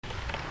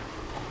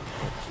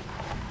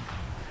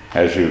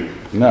As you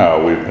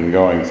know, we've been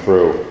going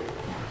through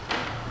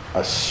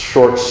a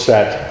short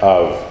set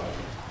of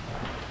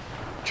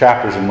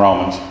chapters in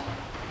Romans,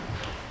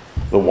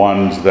 the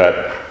ones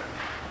that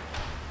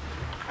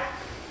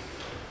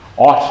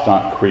ought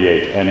not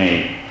create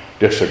any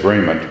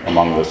disagreement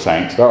among the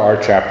saints. There are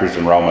chapters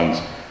in Romans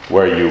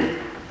where you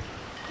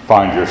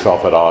find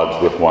yourself at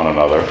odds with one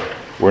another.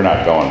 We're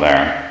not going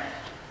there.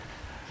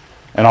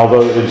 And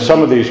although in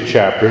some of these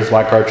chapters,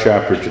 like our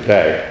chapter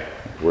today,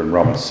 we're in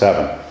Romans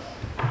 7,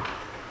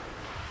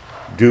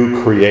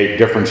 do create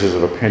differences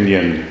of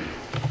opinion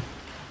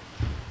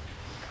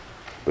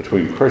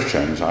between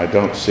Christians, I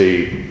don't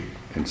see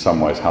in some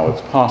ways how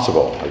it's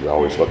possible. I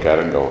always look at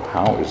it and go,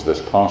 how is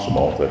this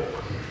possible?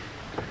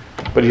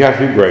 But you have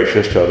to be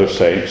gracious to other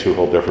saints who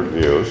hold different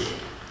views.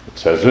 It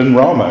says in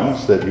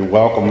Romans that you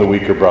welcome the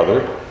weaker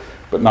brother,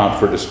 but not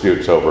for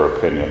disputes over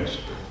opinions.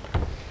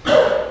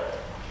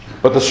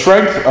 But the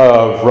strength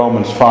of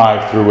Romans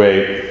 5 through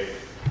 8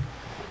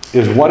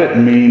 is what it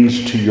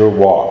means to your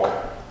walk.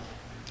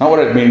 Not what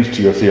it means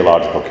to your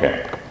theological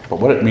camp, but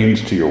what it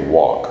means to your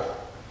walk.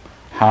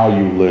 How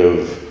you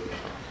live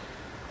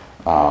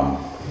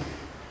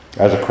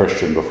as a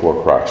Christian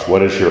before Christ.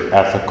 What is your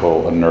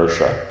ethical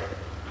inertia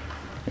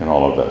in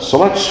all of this? So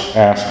let's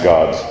ask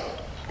God's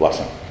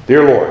blessing.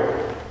 Dear Lord,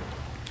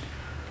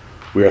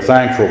 we are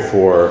thankful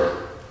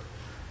for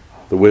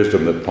the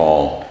wisdom that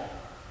Paul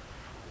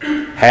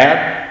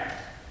had.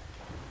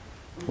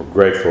 We're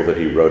grateful that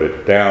he wrote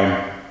it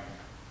down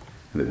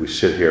and that we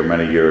sit here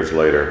many years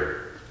later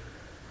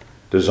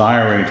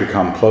desiring to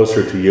come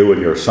closer to you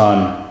and your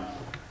Son,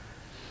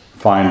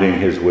 finding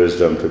his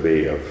wisdom to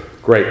be of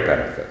great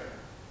benefit.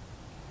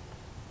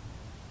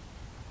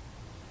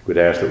 We'd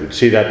ask that we'd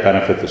see that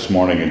benefit this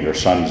morning in your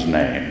Son's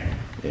name.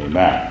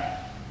 Amen.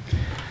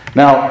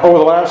 Now, over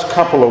the last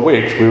couple of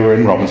weeks, we were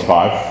in Romans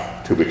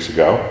 5 2 weeks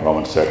ago,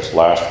 Romans 6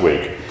 last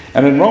week.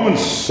 And in Romans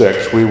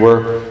 6, we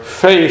were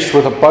faced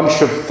with a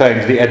bunch of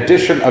things, the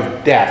addition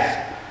of death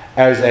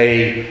as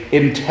an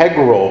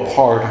integral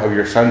part of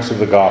your sense of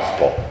the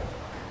gospel.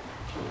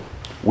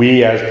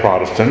 We as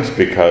Protestants,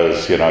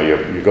 because you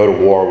go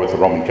to war with the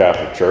Roman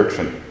Catholic Church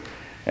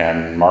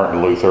and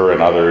Martin Luther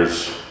and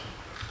others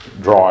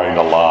drawing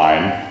the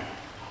line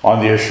on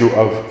the issue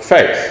of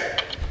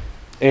faith.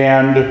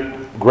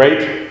 And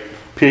great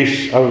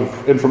piece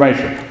of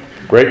information,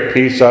 great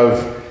piece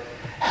of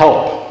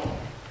help,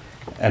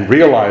 and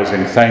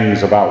realizing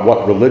things about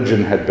what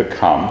religion had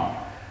become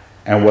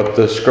and what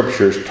the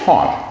scriptures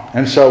taught.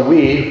 And so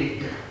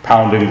we,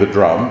 pounding the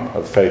drum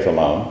of faith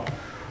alone,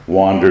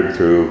 wandered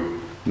through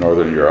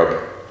Northern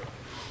Europe,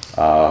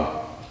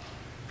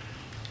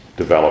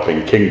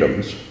 developing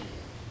kingdoms.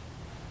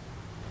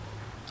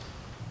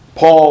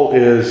 Paul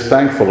is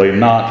thankfully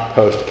not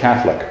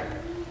post-Catholic.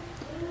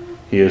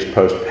 He is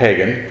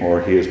post-pagan,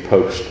 or he is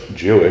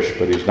post-Jewish,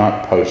 but he's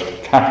not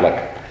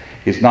post-Catholic.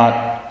 He's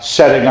not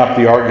setting up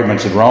the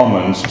arguments in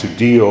Romans to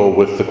deal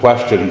with the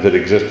questions that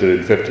existed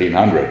in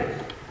 1500.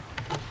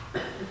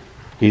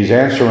 He's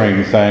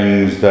answering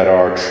things that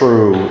are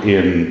true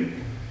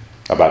in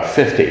about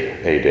 50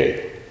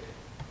 AD.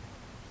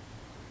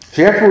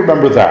 So you have to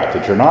remember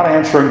that you're not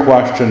answering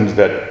questions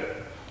that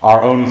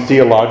our own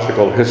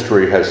theological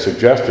history has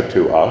suggested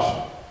to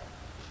us.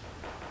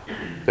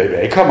 They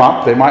may come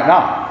up, they might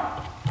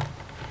not.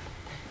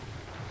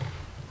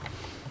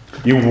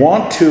 You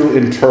want to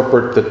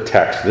interpret the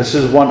text.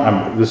 When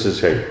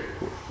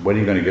are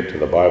you going to get to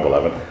the Bible,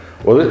 Evan?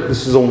 Well,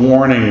 this is a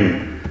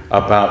warning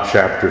about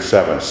chapter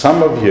 7.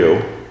 Some of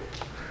you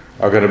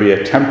are going to be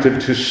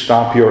tempted to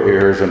stop your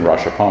ears and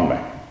rush upon me,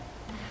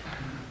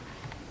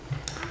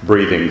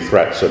 breathing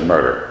threats of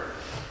murder.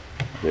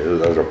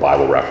 Those are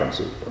Bible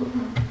references.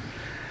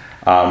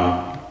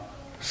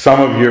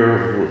 Some of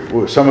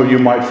you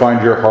might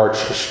find your hearts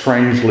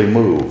strangely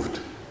moved,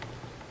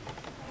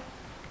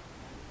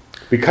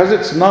 because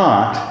it's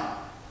not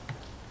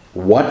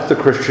what the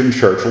Christian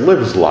church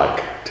lives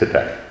like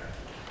today.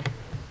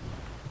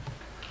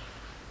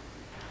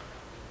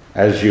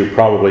 As you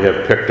probably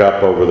have picked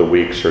up over the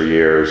weeks or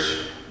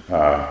years,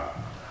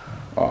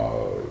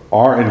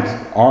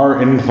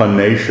 our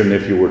inclination,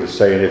 if you were to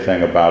say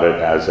anything about it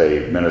as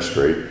a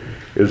ministry,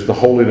 is the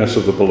holiness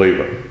of the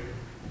believer.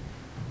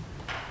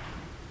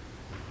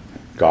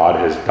 God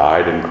has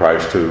died in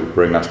Christ to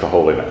bring us to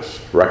holiness,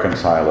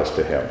 reconcile us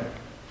to him.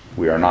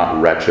 We are not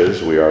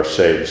wretches, we are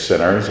saved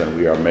sinners, and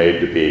we are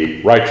made to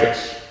be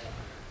righteous.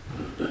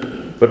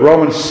 But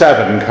Romans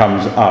 7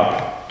 comes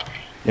up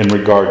in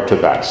regard to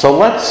that. So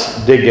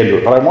let's dig into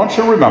it. But I want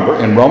you to remember,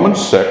 in Romans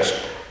 6,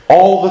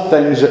 all the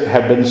things that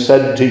have been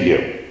said to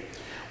you.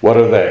 What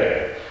are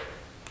they?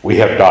 We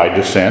have died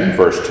to sin,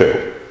 verse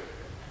 2.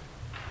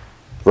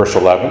 Verse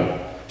 11,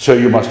 so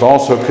you must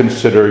also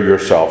consider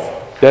yourself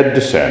dead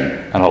to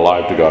sin and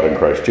alive to God in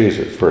Christ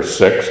Jesus. Verse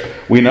 6,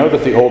 we know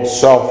that the old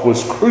self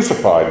was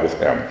crucified with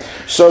him,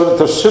 so that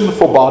the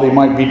sinful body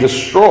might be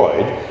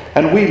destroyed,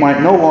 and we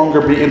might no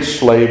longer be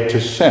enslaved to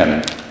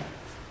sin.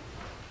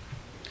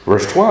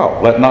 Verse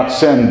 12, let not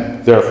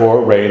sin,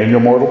 therefore, reign in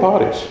your mortal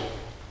bodies.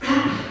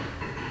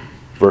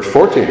 Verse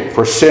 14,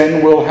 for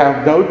sin will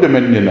have no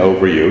dominion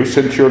over you,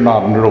 since you're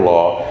not under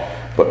law,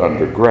 but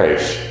under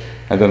grace.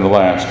 And then the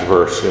last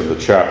verse in the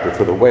chapter,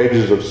 for the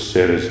wages of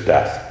sin is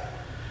death,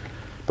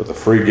 but the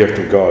free gift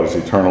of God is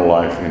eternal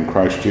life in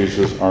Christ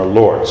Jesus our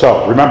Lord.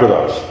 So, remember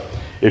those.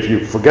 If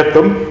you forget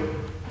them,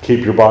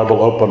 keep your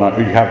Bible open.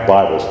 You have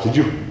Bibles. Did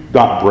you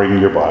not bring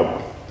your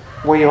Bible?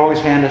 Well, you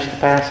always hand us the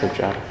passage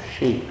out of the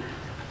sheet.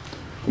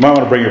 You might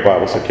want to bring your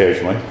Bibles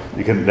occasionally.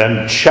 You can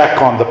then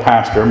check on the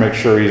pastor, make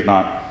sure he's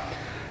not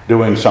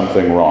doing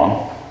something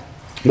wrong.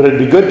 But it'd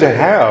be good to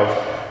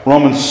have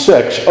Romans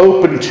 6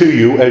 open to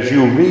you as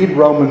you read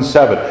Romans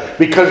 7,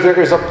 because there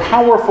is a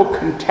powerful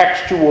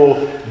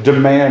contextual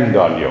demand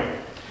on you.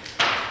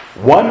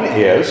 One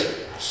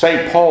is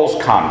St.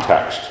 Paul's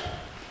context.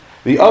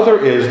 The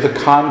other is the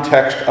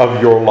context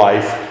of your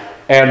life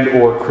and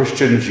or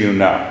Christians you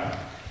know.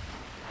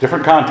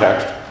 Different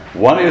context.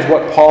 One is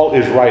what Paul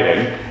is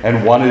writing,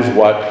 and one is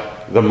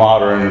what the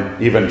modern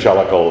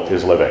evangelical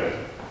is living.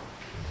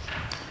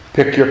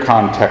 Pick your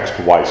context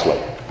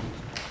wisely.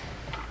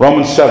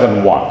 Romans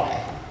 7:1.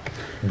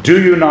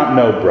 Do you not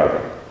know,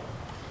 brethren,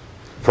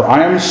 for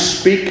I am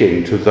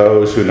speaking to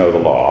those who know the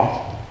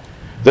law,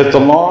 that the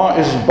law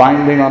is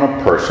binding on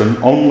a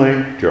person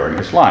only during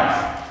his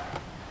life.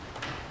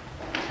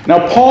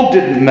 Now, Paul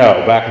didn't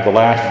know, back at the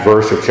last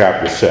verse of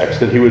chapter 6,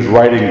 that he was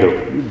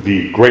writing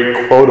the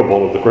great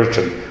quotable of the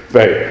Christian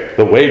faith.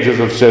 The wages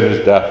of sin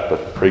is death,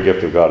 but the free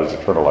gift of God is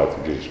eternal life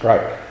in Jesus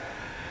Christ.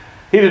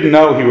 He didn't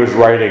know he was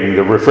writing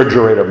the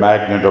refrigerator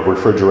magnet of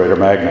refrigerator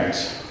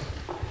magnets.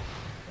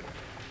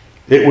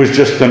 It was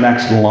just the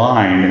next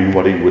line in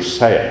what he was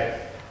saying.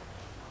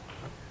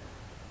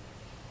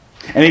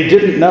 And he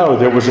didn't know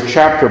there was a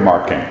chapter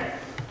marking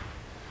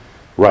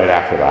right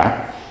after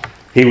that.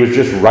 He was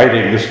just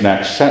writing this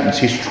next sentence.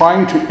 He's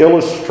trying to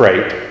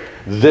illustrate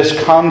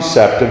this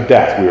concept of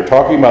death. We were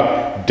talking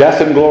about death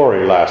and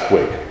glory last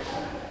week.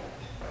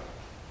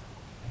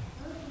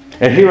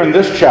 And here in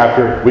this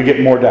chapter, we get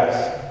more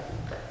death.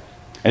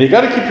 And you've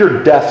got to keep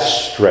your death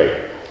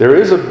straight. There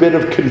is a bit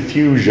of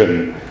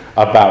confusion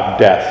about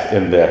death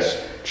in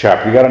this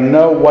chapter. You've got to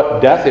know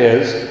what death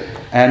is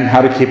and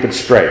how to keep it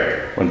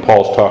straight when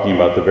Paul's talking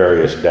about the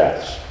various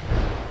deaths.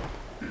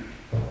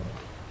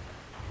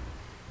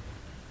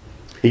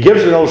 He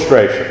gives an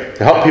illustration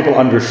to help people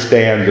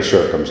understand the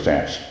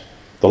circumstance.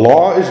 The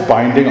law is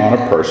binding on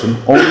a person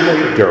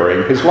only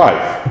during his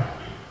life.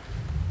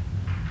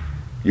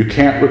 You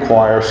can't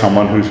require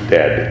someone who's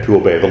dead to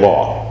obey the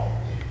law.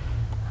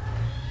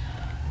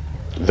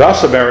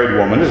 Thus, a married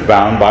woman is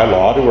bound by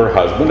law to her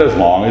husband as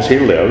long as he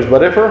lives,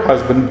 but if her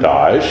husband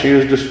dies, she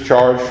is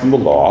discharged from the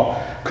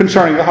law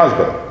concerning the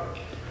husband.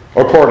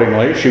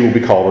 Accordingly, she will be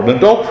called an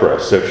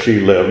adulteress if she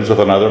lives with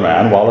another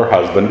man while her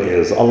husband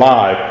is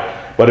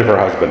alive. But if her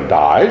husband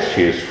dies,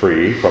 she is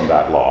free from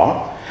that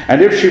law.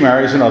 And if she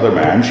marries another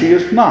man, she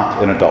is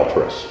not an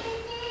adulteress.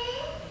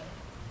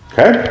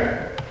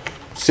 Okay?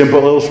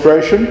 Simple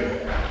illustration.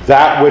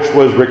 That which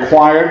was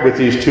required with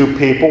these two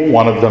people,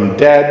 one of them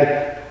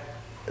dead,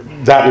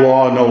 that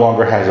law no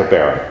longer has a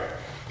bearing.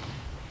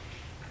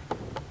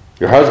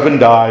 Your husband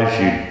dies,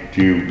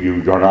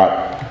 you're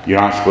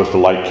not supposed to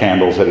light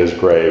candles at his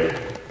grave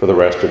for the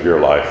rest of your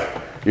life.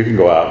 You can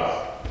go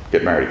out,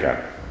 get married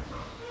again,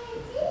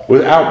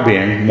 without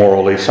being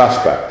morally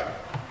suspect.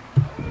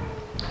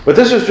 But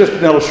this is just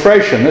an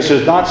illustration. This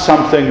is not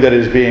something that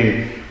is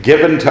being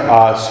given to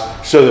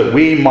us so that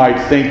we might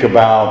think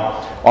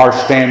about our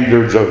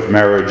standards of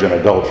marriage and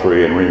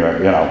adultery and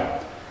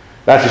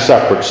that's a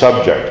separate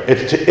subject.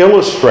 It's to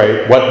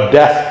illustrate what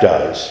death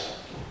does.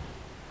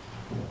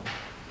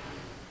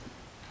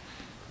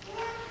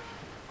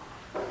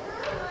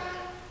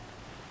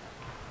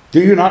 Do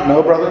you not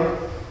know, brethren,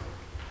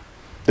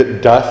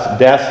 that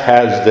death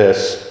has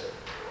this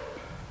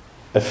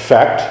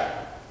effect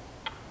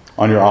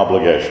on your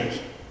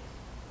obligations?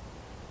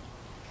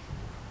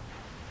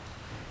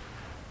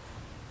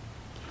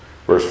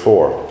 Verse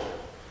 4.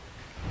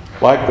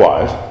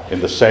 Likewise,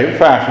 in the same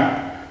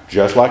fashion,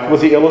 just like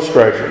with the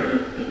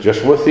illustration,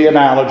 just with the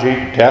analogy,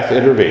 death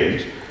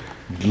intervenes.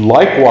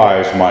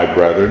 Likewise, my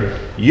brethren,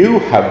 you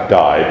have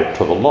died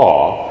to the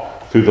law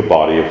through the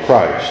body of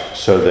Christ,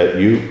 so that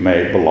you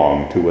may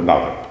belong to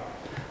another.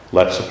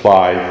 Let's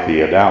apply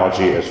the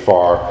analogy as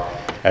far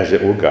as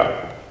it will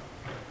go.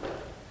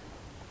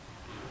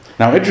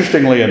 Now,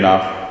 interestingly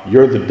enough,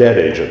 you're the dead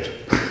agent.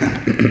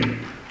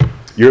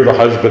 You're the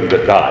husband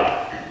that died.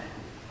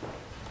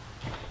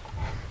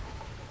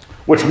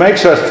 Which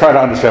makes us try to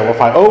understand, well,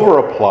 if I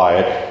over-apply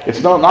it,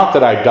 it's not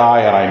that I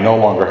die and I no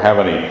longer have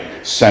any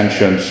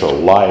sentience or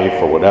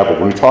life or whatever.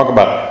 When we talk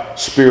about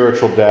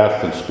spiritual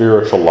death and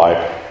spiritual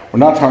life, we're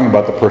not talking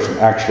about the person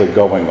actually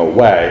going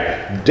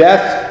away.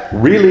 Death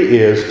really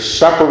is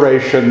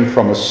separation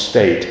from a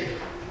state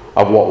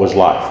of what was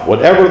life.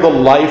 Whatever the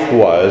life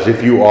was,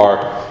 if you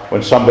are,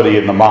 when somebody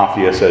in the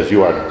mafia says,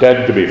 you are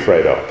dead to be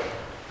Fredo.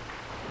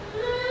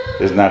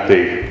 Isn't that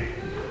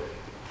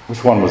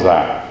which one was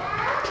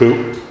that?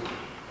 2?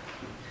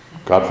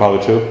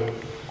 Godfather 2?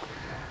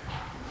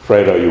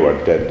 Fredo, you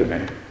are dead to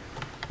me.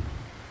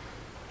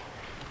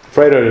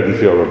 Fredo didn't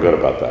feel real good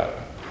about that.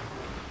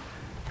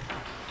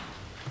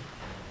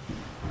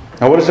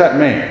 Now, what does that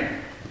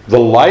mean? The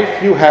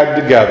life you had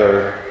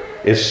together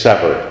is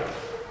severed.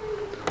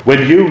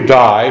 When you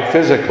die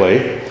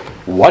physically,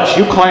 what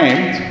you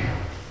claimed,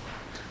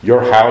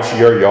 your house,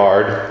 your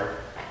yard,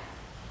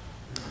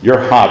 your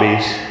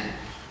hobbies,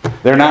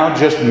 they're now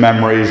just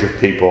memories of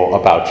people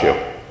about you.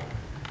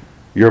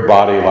 Your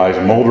body lies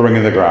moldering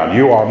in the ground.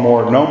 You are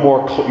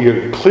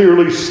you're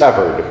clearly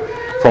severed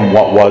from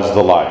what was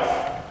the life.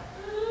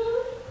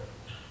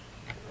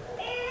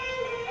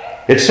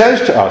 It says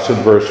to us in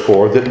verse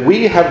 4 that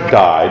we have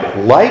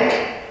died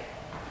like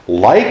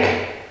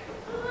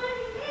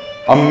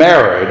a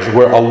marriage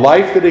where a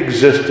life that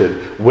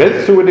existed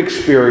went through an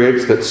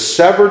experience that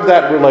severed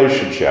that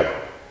relationship.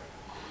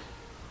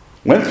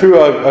 Went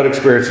through an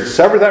experience that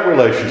severed that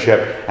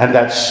relationship, and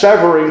that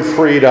severing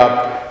freed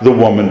up the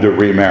woman to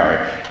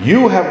remarry.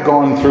 You have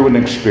gone through an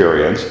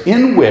experience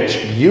in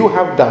which you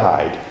have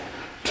died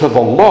to the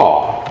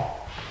law.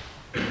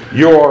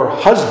 Your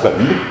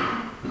husband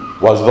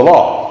was the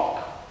law.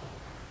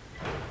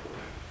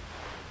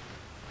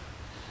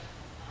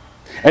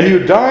 And you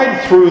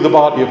died through the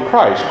body of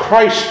Christ.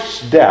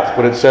 Christ's death,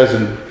 what it says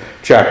in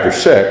chapter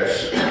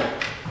 6,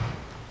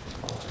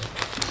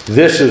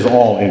 this is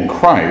all in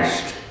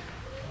Christ.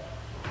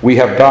 We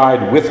have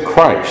died with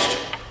Christ.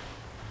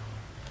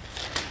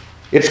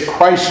 It's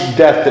Christ's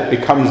death that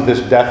becomes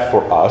this death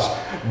for us,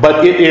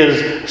 but it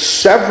is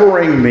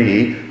severing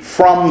me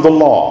from the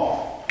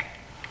law.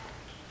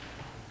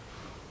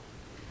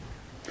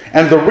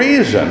 And the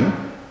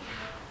reason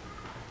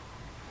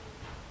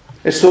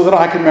is so that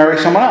I can marry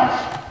someone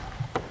else.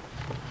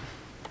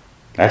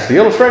 That's the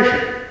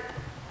illustration.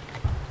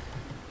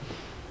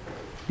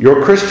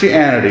 Your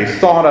Christianity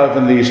thought of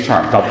in these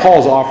terms. Now,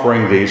 Paul's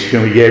offering these.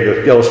 He gave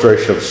the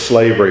illustration of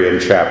slavery in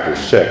chapter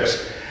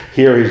 6.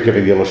 Here he's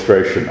giving the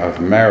illustration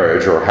of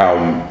marriage, or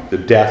how the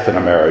death in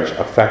a marriage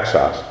affects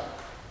us.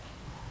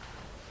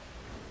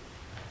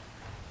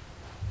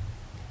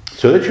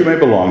 So that you may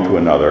belong to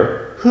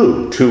another.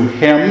 Who? To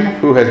him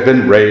who has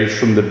been raised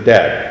from the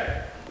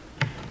dead.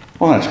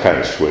 Well, that's kind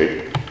of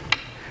sweet.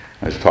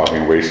 I was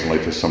talking recently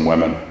to some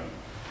women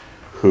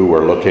who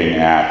were looking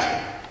at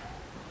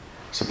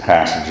some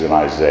passage in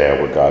Isaiah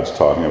where God's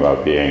talking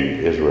about being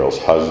Israel's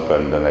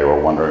husband, and they were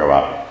wondering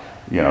about,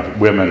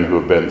 women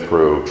who've been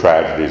through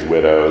tragedies,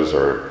 widows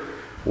or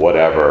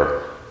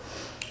whatever,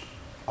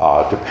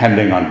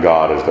 depending on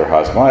God as their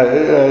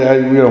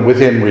husband.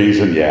 Within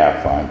reason,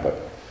 yeah, fine, but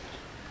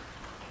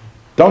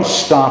don't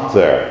stop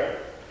there.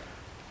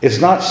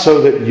 It's not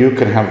so that you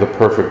can have the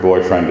perfect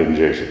boyfriend in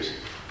Jesus.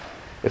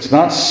 It's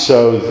not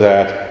so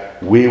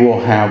that we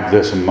will have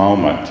this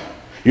moment.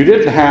 You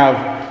didn't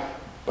have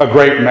a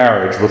great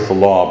marriage with the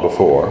law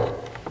before.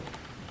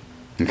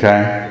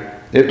 Okay?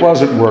 It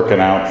wasn't working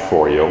out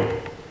for you.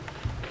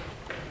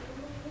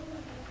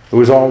 It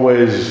was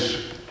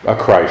always a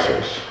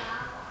crisis.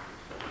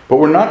 But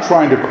we're not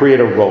trying to create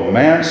a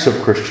romance of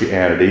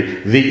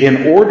Christianity.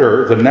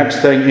 The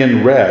next thing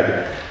in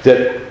red,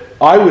 that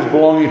I was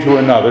belonging to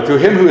another, to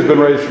him who has been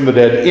raised from the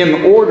dead,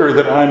 in order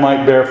that I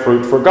might bear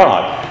fruit for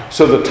God.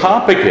 So the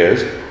topic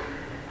is,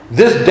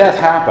 this death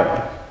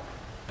happened.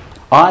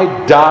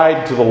 I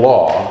died to the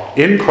law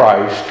in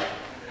Christ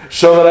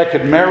so that I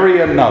could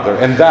marry another,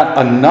 and that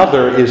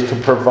another is to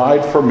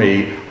provide for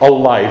me a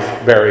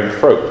life bearing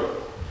fruit.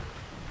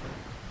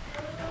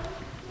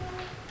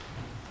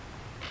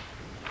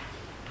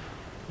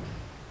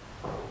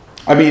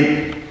 I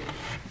mean,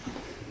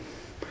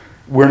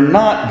 we're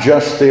not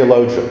just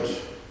theologians.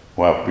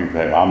 Well,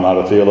 I'm not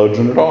a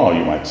theologian at all,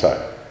 you might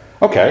say.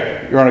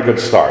 Okay, you're on a good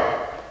start.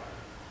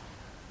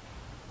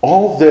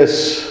 All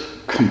this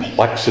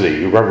complexity,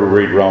 you ever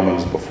read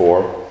Romans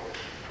before?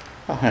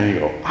 And you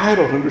go, I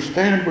don't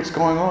understand what's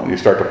going on. You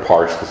start to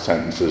parse the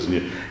sentences, and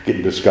you get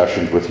in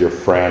discussions with your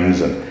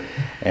friends,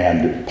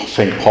 and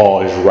St.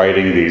 Paul is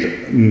writing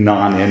these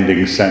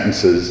non-ending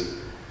sentences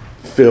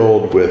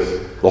filled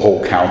with the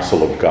whole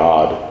counsel of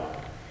God.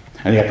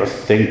 And you have to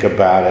think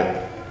about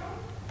it.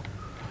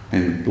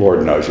 And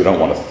Lord knows you don't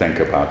want to think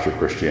about your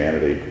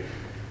Christianity,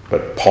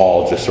 but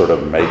Paul just sort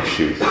of makes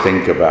you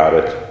think about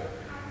it.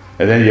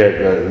 And then you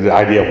have the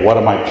idea of, what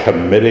am I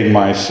committing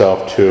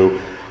myself to?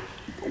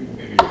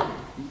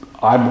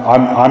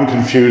 I'm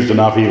confused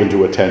enough even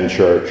to attend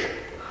church.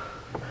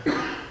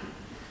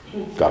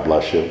 God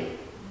bless you.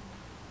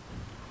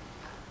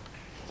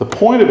 The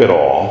point of it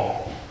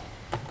all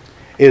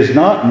is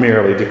not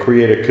merely to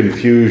create a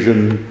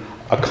confusion,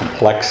 a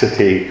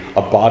complexity,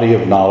 a body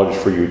of knowledge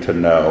for you to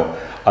know,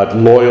 a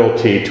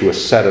loyalty to a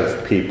set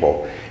of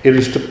people. It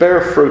is to bear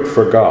fruit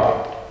for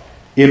God,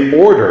 in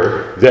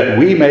order that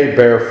we may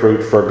bear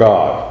fruit for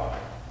God.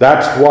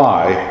 That's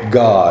why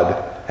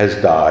God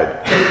has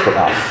died for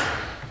us.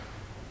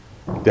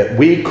 That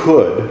we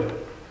could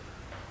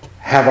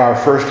have our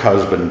first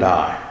husband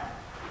die.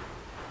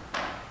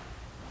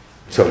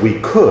 So we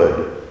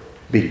could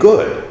be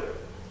good.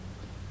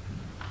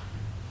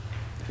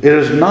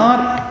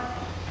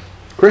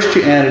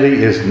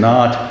 Christianity is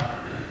not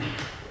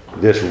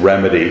this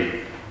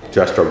remedy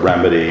just a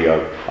remedy,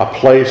 a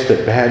place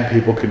that bad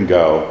people can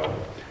go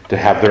to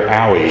have their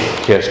owie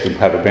kissed and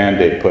have a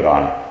Band-Aid put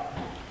on it.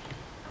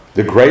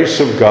 The grace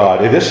of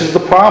God. And this is the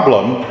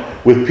problem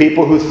with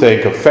people who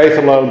think of faith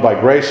alone, by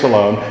grace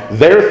alone.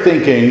 They're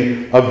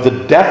thinking of the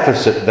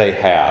deficit they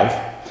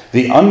have,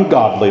 the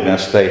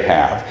ungodliness they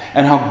have,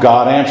 and how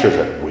God answers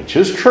it, which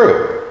is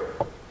true.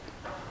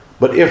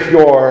 But if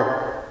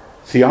your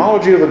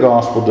theology of the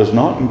gospel does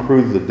not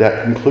include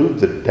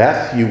the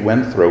death you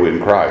went through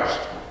in Christ,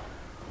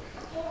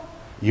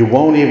 you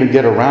won't even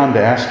get around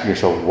to asking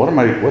yourself,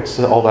 what's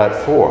all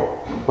that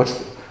for?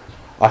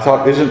 I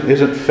thought,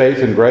 isn't faith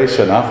and grace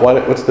enough?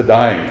 What's the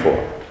dying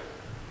for?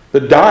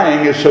 The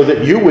dying is so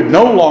that you would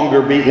no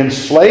longer be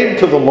enslaved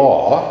to the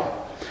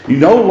law, you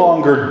no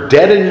longer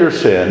dead in your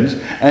sins,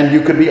 and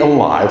you could be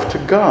alive to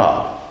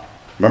God.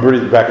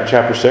 Remember back in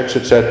chapter 6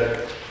 it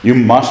said, you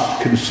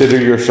must consider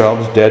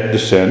yourselves dead to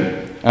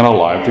sin and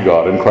alive to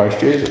God in Christ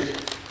Jesus.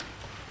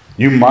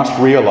 You must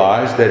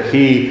realize that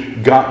He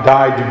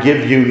died to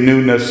give you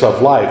newness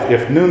of life.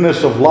 If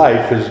newness of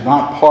life is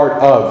not part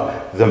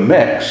of the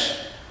mix,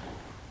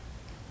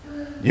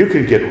 you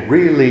can get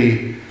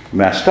really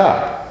messed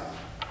up.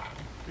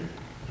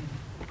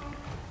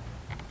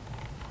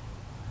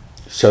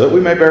 So that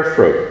we may bear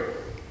fruit.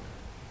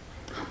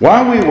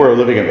 While we were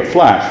living in the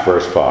flesh,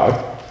 verse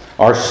 5,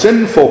 our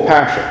sinful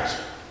passions,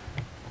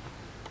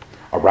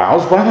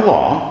 aroused by the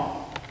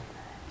law,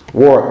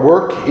 were at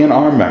work in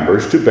our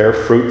members to bear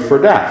fruit for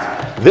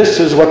death. This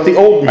is what the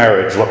old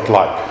marriage looked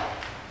like.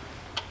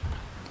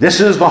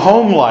 This is the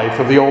home life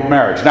of the old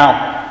marriage.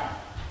 Now,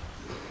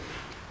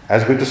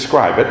 as we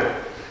describe it,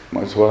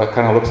 that's what it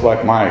kind of looks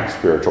like my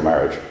spiritual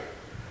marriage.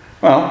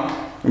 Well,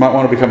 you might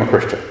want to become a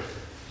Christian.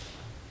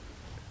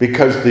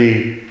 Because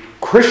the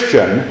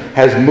Christian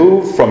has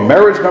moved from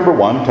marriage number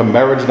 1 to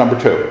marriage number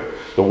 2.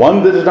 The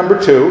one that is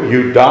number 2,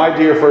 you died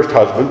to your first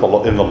husband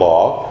in the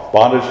law,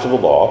 bondage to the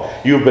law.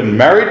 You've been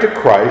married to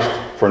Christ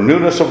for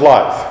newness of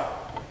life.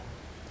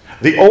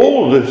 The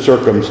old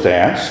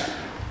circumstance,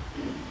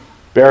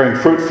 bearing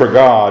fruit for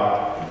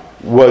God,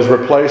 was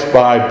replaced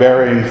by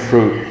bearing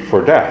fruit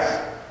for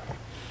death.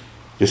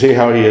 You see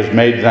how he has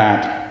made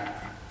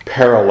that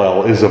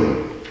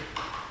parallelism.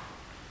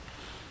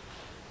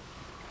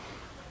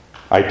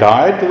 I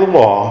died to the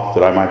law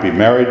that I might be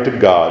married to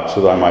God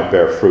so that I might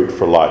bear fruit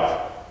for life.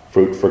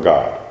 Fruit for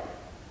God.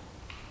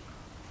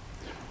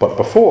 But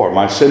before,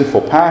 my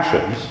sinful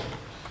passions,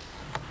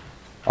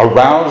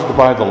 aroused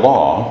by the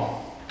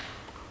law,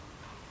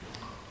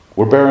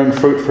 were bearing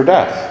fruit for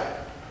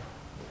death.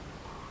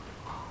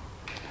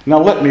 Now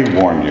let me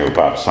warn you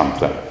about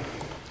something.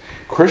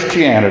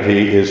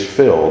 Christianity is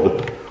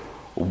filled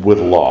with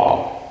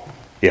law.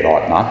 It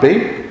ought not be.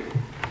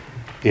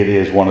 It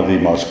is one of the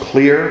most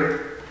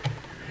clear,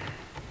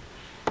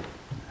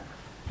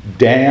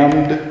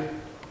 damned,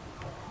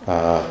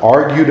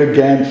 argued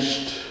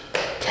against,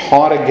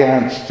 taught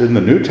against in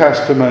the New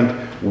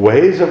Testament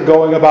ways of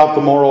going about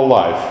the moral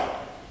life.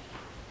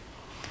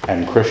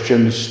 And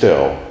Christians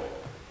still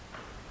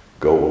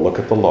go look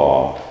at the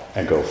law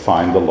and go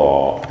find the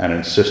law and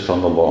insist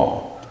on the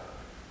law.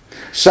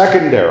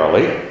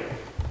 Secondarily,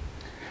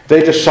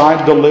 they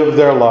decide to live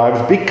their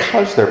lives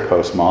because they're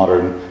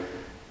postmodern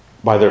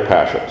by their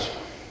passions,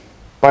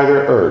 by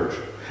their urge.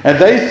 And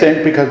they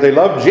think because they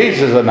love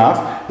Jesus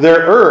enough, their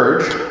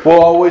urge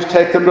will always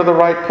take them to the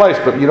right place.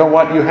 But you know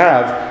what? You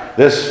have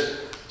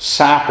this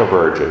sack of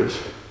urges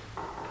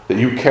that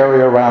you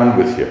carry around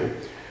with you.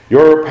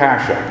 Your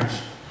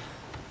passions.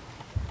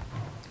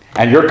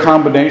 And your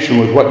combination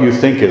with what you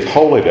think is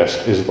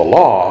holiness, is the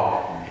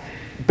law,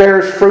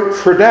 bears fruit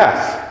for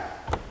death.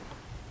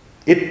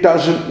 It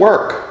doesn't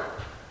work.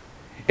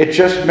 It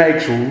just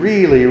makes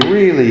really,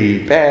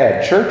 really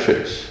bad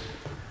churches.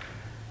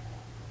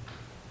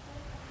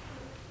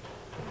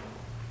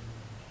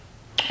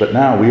 But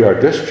now we are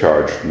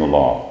discharged from the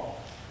law.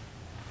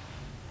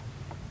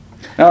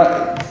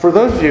 Now, for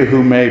those of you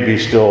who may be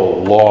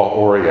still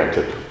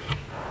law-oriented,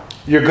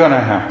 you're going to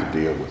have to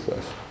deal with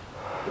this.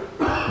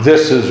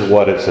 This is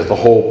what it says. The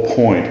whole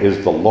point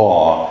is the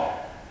law.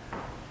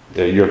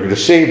 You're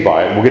deceived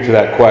by it. We'll get to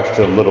that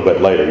question a little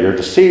bit later. You're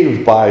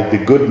deceived by the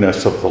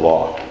goodness of the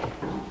law.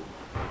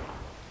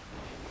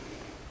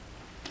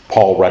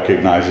 Paul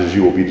recognizes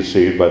you will be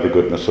deceived by the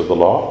goodness of the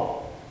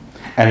law.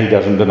 And he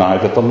doesn't deny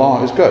that the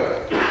law is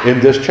good in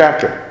this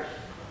chapter.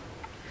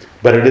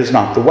 But it is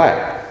not the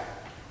way.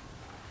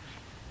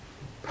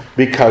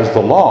 Because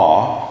the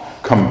law,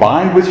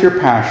 combined with your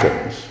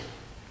passions,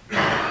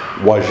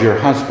 was your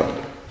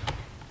husband.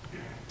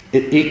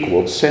 It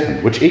equaled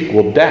sin, which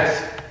equaled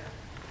death.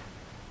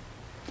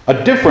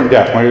 A different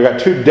death. Well, we've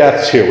got two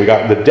deaths here. We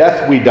got the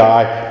death we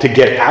die to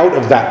get out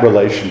of that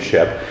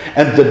relationship,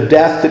 and the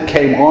death that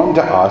came on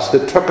to us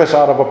that took us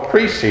out of a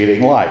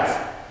preceding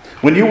life.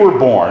 When you were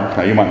born,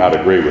 now you might not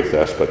agree with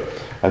this, but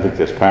I think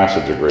this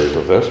passage agrees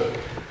with this.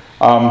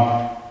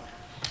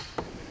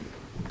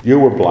 You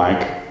were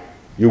blank.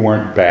 You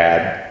weren't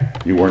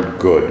bad. You weren't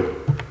good.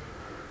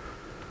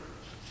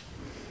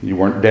 You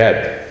weren't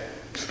dead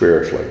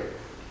spiritually.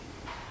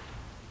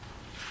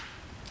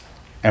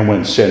 And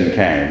when sin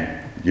came,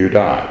 you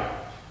died.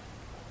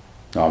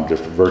 Now, I'm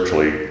just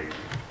virtually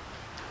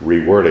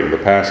rewording the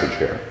passage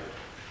here.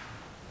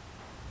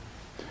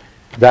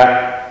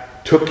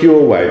 That took you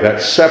away.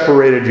 That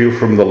separated you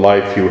from the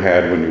life you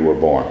had when you were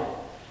born.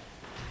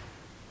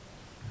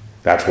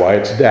 That's why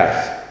it's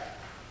death.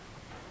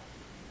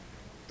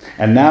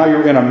 And now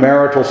you're in a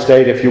marital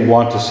state, if you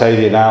want to say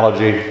the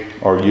analogy,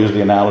 or use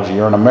the analogy,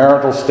 you're in a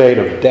marital state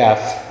of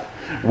death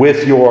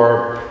with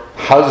your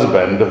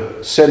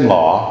husband,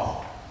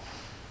 sin-law,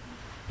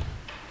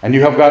 and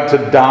you have got to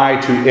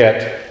die to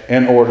it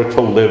in order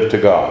to live to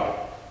God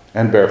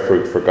and bear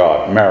fruit for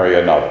God, marry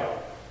another.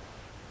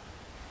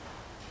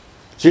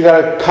 So you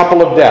got a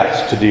couple of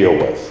deaths to deal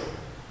with.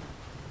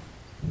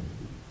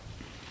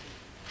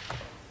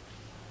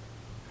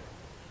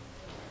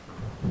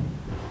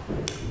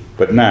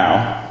 But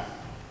now,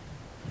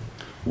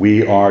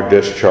 we are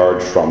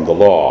discharged from the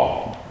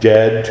law,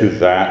 dead to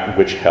that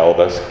which held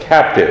us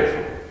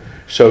captive,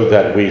 so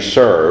that we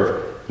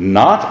serve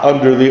not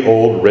under the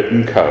old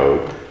written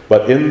code,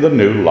 but in the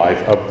new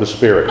life of the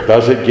Spirit.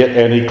 Does it get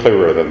any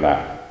clearer than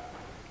that?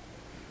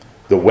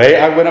 The way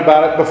I went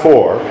about it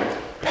before,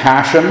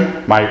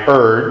 passion, my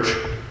urge,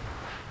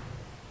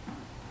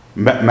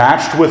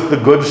 matched with the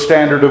good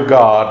standard of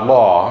God,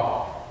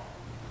 law,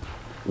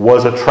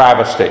 was a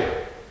travesty,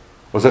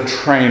 was a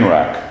train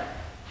wreck.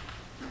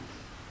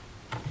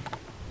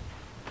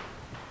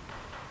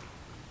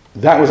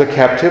 That was a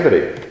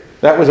captivity.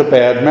 That was a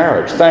bad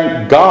marriage.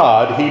 Thank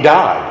God he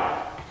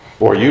died.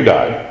 Or you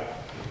died.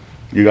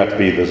 You got to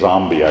be the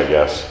zombie, I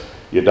guess.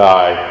 You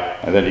die,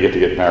 and then you get to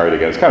get married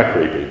again. It's kind of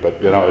creepy, but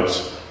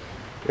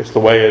it's the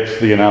way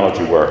the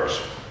analogy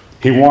works.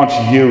 He wants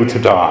you to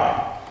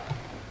die.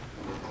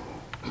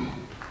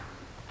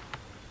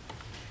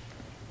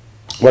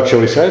 What shall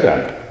we say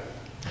then?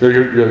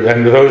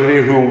 And those of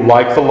you who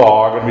like the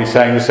law are going to be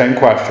saying the same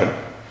question.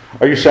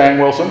 Are you saying,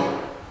 Wilson,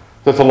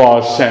 that the law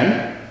is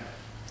sin?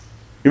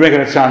 You're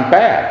making it sound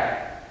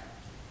bad.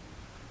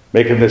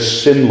 Making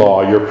this sin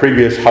law your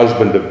previous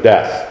husband of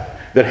death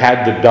that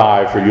had to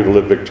die for you to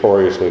live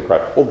victoriously in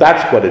Christ. Well,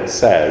 that's what it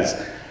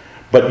says.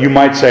 But you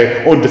might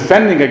say, oh,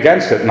 defending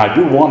against it, and I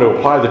do want to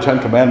apply the Ten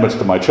Commandments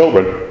to my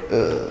children.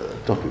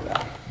 Don't do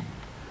that.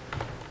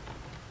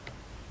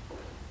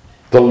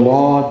 The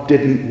law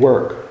didn't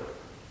work.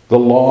 The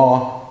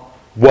law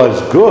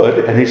was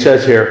good, and he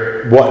says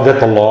here, that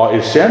the law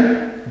is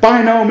sin?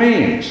 By no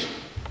means.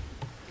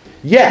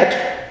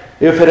 Yet,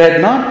 if it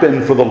had not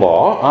been for the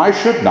law, I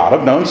should not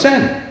have known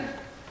sin.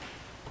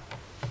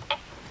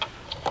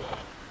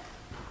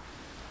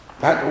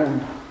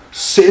 That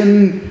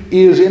sin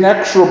is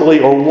inexorably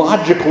or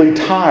logically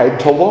tied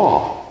to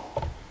law.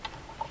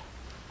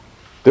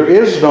 There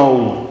is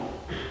no,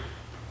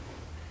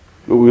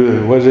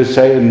 what does it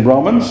say in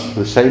Romans,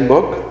 the same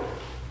book?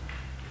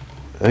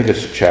 I think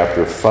it's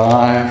chapter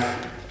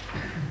 5.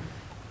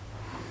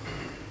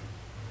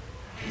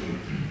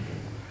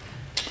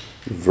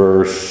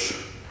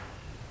 Verse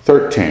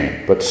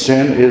 13. But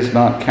sin is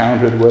not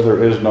counted where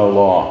there is no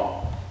law.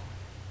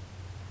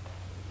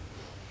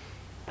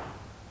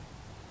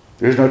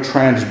 There's no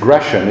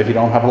transgression if you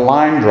don't have a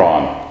line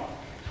drawn.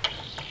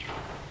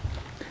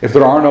 If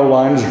there are no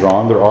lines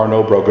drawn, there are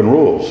no broken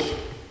rules.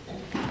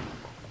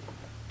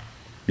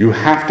 You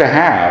have to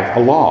have a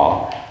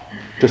law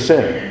to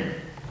sin.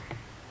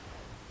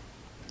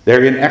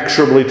 They're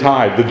inexorably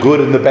tied. The good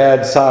and the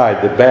bad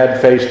side, the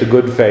bad face, the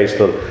good face,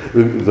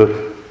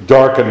 the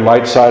dark and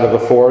light side of the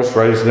force,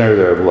 right? Isn't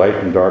there the light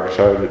and dark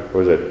side?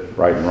 Or is it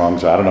right and wrong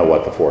side? I don't know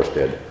what the force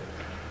did.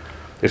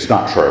 It's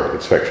not true.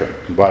 It's fiction.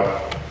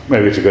 But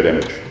maybe it's a good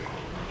image.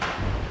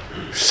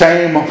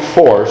 Same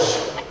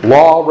force,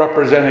 law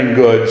representing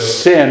good,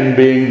 sin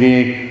being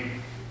the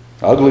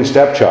ugly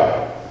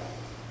stepchild.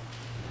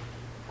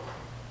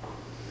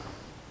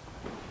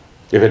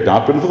 If it had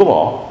not been for the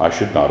law, I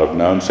should not have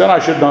known sin. I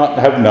should not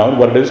have known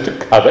what it is to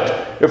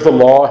covet if the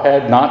law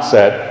had not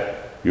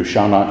said, you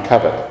shall not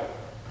covet.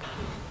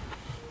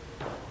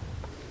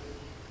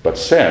 But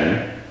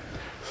sin,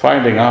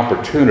 finding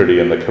opportunity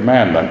in the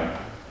commandment,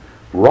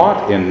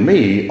 wrought in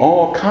me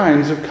all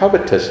kinds of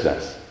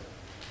covetousness.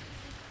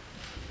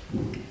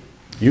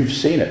 You've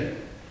seen it.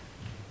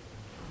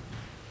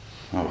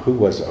 Oh, who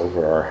was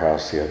over our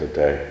house the other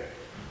day?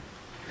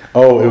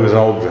 Oh, it was an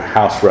old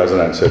house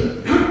residence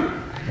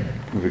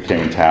who came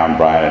in town,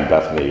 Brian and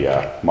Bethany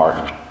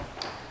Martin.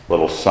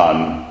 Little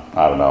son,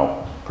 I don't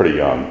know, pretty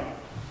young.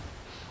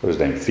 What was his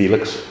name?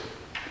 Felix.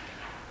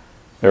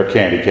 There were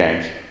candy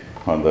canes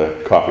on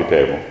the coffee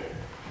table.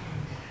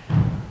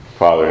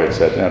 Father had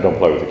said, no, don't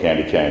play with the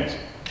candy canes.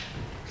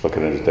 He's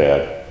looking at his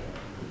dad.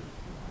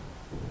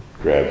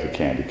 Grabs the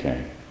candy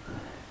cane.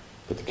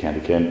 Put the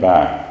candy cane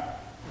back.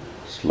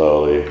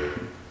 Slowly.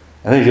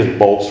 And then he just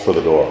bolts for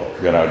the door.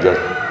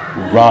 Just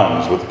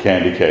runs with the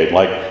candy cane.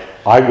 Like,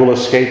 I will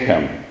escape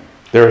him.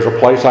 There is a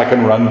place I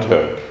can run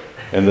to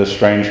in this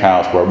strange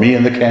house where me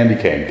and the candy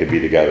cane could be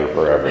together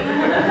forever.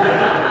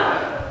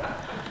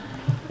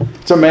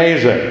 It's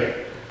amazing.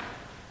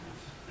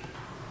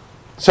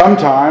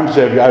 Sometimes,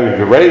 if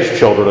you raised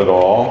children at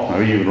all,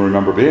 maybe you even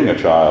remember being a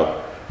child,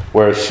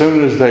 where as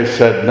soon as they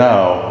said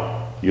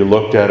no, you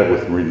looked at it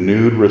with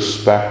renewed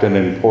respect and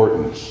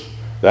importance.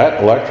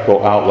 That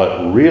electrical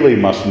outlet really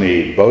must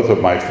need both of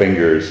my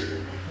fingers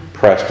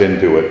pressed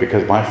into it,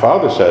 because my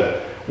father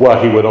said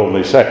what he would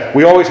only say.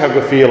 We always have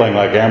the feeling,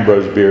 like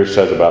Ambrose Bierce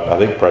says about, I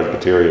think,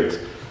 Presbyterians,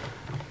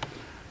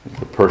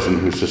 the person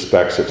who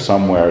suspects that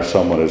somewhere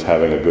someone is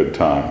having a good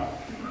time.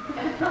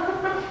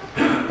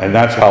 And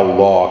that's how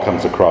law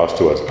comes across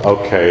to us.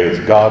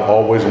 Okay, God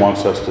always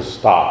wants us to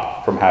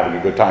stop from having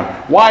a good time.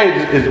 Why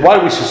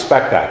do we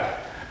suspect that?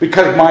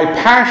 Because my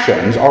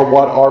passions are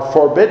what are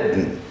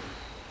forbidden.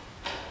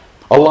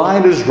 A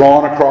line is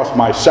drawn across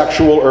my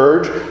sexual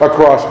urge,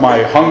 across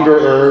my hunger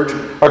urge,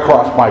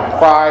 across my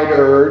pride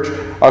urge,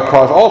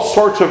 across all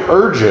sorts of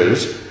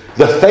urges.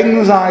 The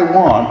things I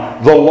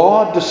want, the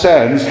law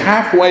descends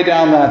halfway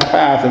down that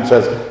path and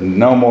says,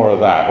 no more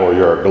of that, or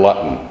you're a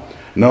glutton.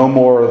 No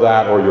more of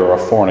that, or you're a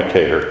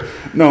fornicator.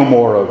 No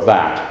more of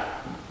that.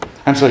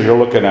 And so you're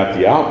looking at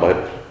the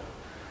outlet,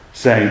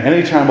 saying,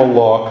 anytime a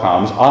law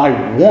comes,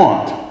 I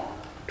want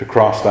to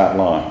cross that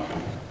line.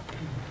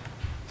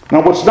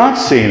 Now, what's not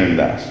seen in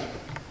this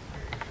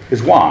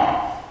is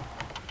why.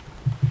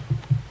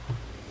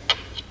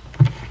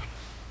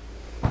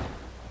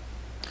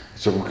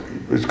 So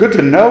it's good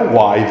to know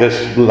why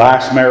this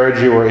last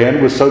marriage you were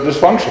in was so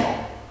dysfunctional.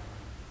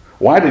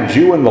 Why did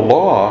you and the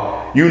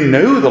law, you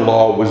knew the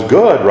law was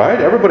good,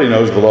 right? Everybody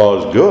knows the law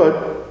is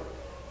good.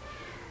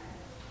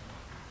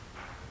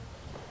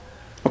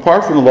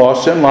 Apart from the law,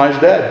 sin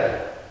lies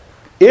dead.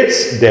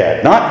 It's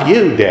dead. Not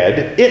you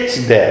dead.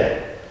 It's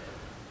dead.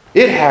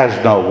 It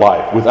has no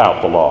life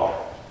without the law.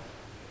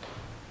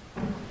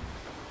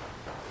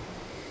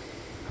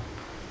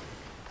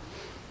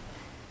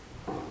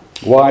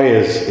 Why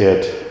is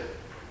it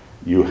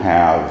you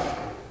have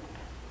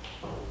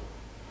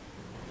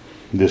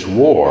this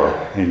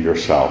war in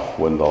yourself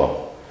when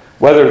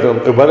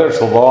whether it's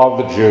the law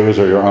of the Jews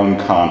or your own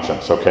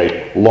conscience?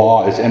 Okay,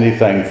 law is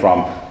anything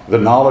from the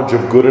knowledge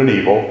of good and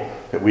evil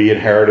that we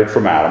inherited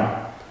from Adam,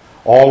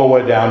 all the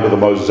way down to the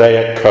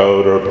Mosaic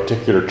code, or a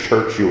particular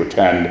church you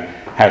attend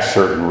has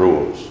certain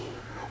rules,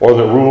 or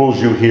the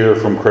rules you hear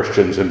from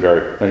Christians in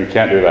no, you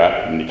can't do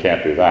that and you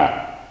can't do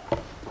that.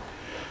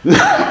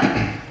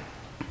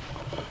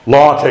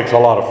 Law takes a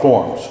lot of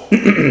forms.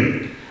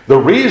 The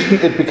reason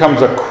it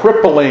becomes a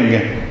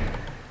crippling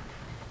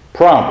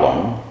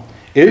problem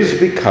is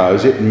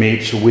because it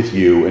meets with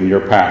you and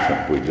your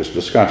passion. We just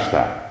discussed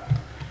that.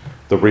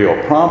 The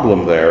real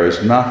problem there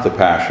is not the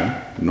passion,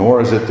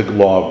 nor is it the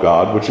law of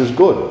God, which is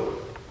good.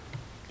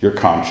 Your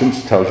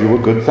conscience tells you a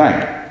good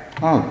thing.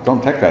 Oh,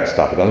 don't take that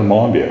stuff. It doesn't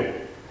belong to you.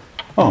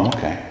 Oh,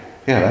 okay.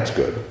 Yeah, that's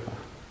good.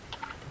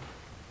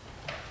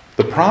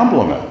 The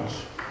problem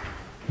is,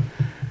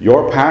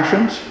 your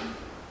passions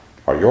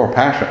are your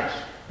passions.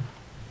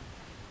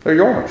 They're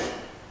yours.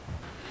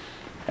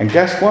 And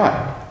guess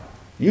what?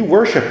 You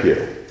worship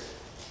you.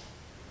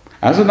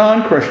 As a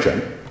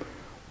non-Christian,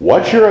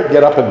 what you're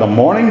get up in the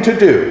morning to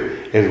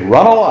do is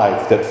run a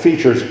life that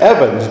features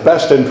Evan's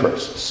best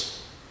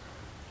interests.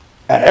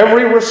 In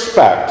every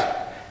respect,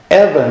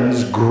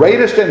 Evan's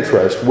greatest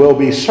interest will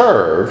be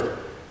served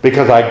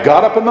because I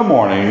got up in the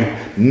morning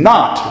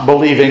not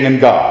believing in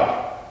God.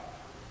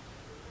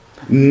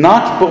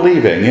 Not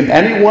believing in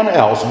anyone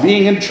else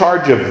being in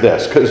charge of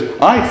this, because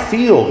I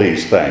feel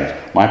these things.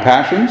 My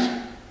passions,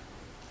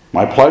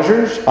 my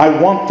pleasures, I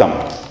want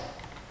them.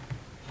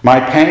 My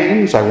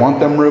pains, I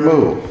want them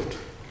removed.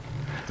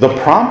 The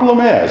problem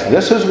is,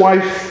 this is why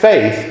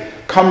faith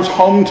comes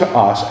home to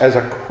us as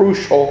a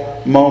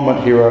crucial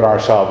moment here at our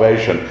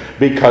salvation,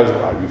 because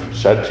I've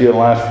said to you in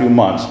the last few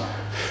months,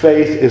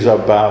 faith is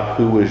about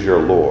who is your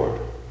Lord.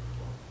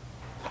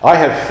 I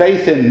have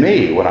faith in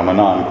me when I'm a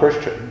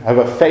non-Christian. I have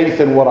a faith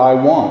in what I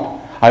want.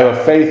 I have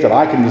a faith that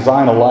I can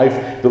design a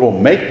life that will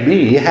make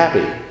me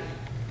happy.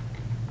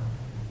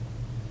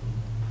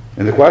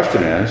 And the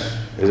question is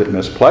it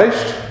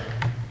misplaced?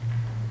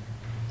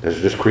 Does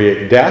it just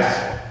create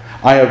death?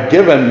 I have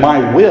given,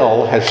 my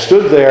will has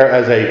stood there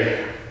as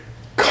a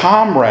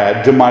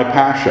comrade to my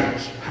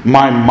passions.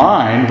 My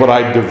mind, what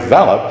I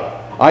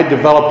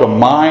developed a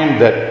mind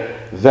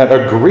that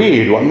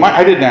agreed.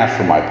 I didn't ask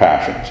for my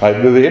passions.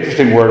 The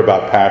interesting word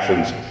about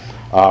passions,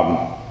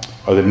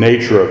 or the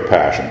nature of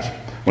passions,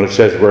 when it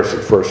says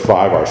verse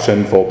 5, our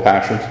sinful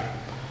passions.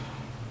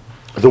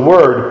 The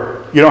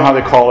word, you know how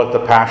they call it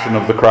the Passion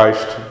of the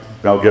Christ?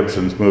 Mel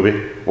Gibson's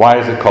movie. Why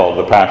is it called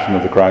the Passion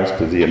of the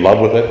Christ? Is he in love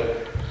with it?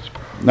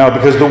 No,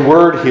 because the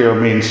word here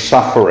means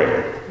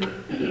suffering.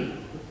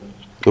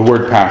 The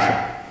word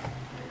passion.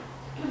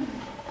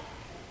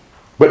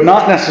 But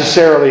not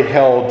necessarily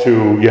held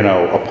to,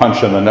 a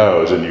punch in the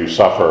nose and you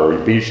suffer, or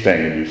a bee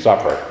sting and you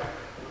suffer.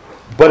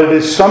 But it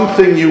is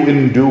something you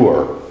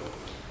endure.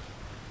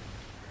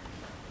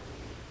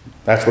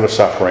 That's what a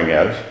suffering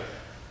is.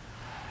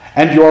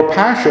 And your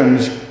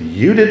passions,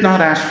 you did not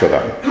ask for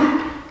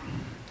them.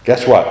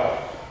 Guess what?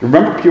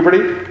 Remember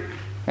puberty?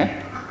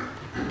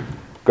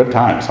 Good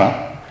times,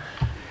 huh?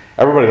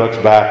 everybody looks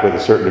back with a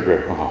certain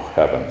degree, oh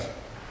heavens,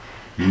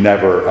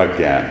 never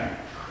again.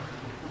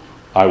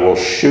 I will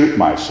shoot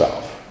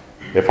myself.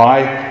 If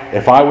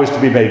I was to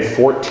be made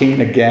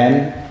 14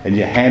 again and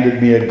you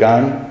handed me a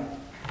gun,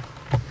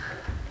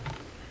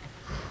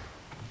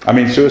 I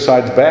mean,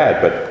 suicide's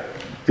bad, but,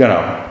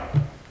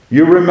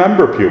 you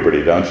remember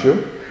puberty, don't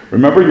you?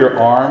 Remember your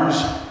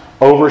arms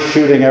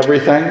overshooting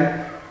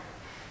everything?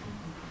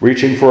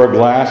 Reaching for a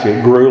glass,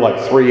 you grew like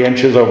 3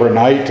 inches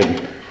overnight,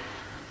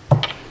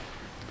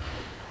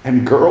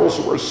 and girls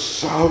were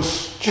so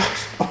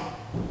just, oh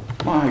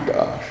my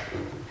gosh,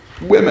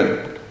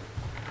 women.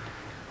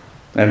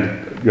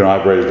 And,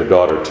 I've raised a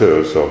daughter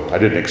too, so I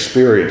didn't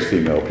experience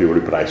female puberty,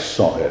 but I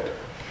saw it.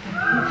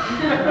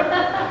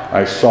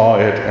 I saw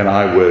it, and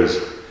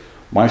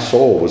my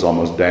soul was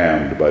almost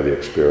damned by the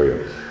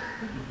experience.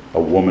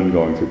 A woman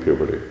going through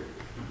puberty.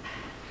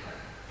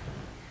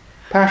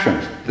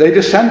 Passions, they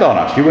descend on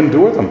us. You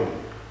endure them.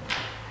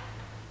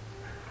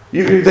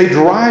 They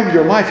drive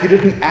your life. You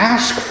didn't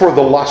ask for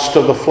the lust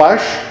of the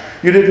flesh.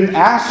 You didn't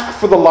ask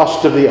for the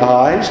lust of the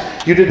eyes.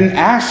 You didn't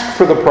ask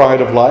for the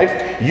pride of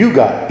life. You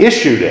got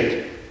issued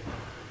it.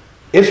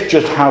 It's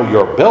just how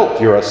you're built.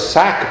 You're a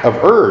sack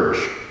of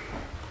urge.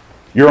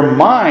 Your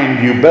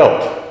mind you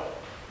built.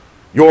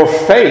 Your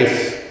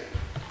faith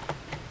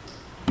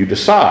you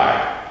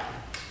decide.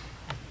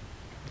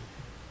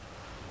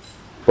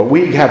 But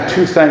we have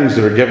two things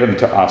that are given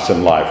to us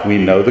in life. We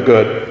know the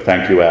good.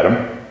 Thank you,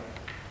 Adam.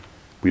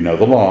 We know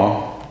the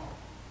law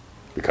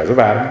because of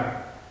Adam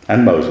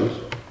and Moses.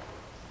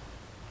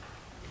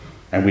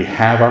 And we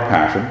have our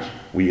passions.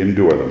 We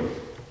endure them.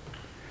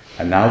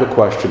 And now the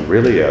question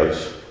really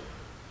is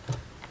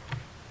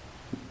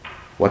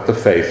what the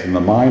faith and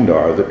the mind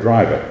are that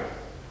drive it.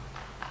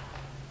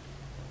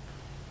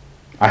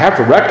 I have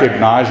to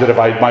recognize that if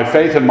my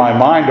faith and my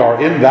mind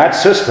are in that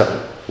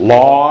system,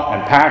 law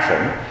and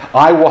passion,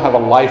 I will have a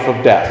life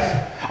of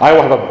death. I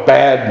will have a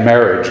bad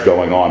marriage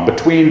going on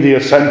between the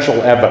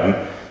essential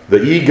Evan,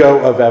 the ego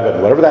of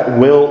Evan, whatever that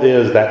will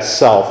is, that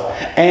self,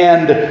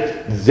 and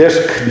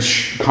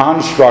this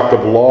construct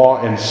of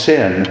law and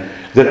sin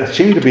that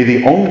seem to be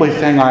the only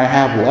thing I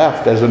have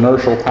left as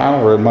inertial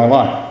power in my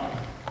life.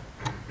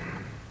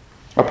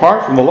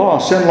 Apart from the law,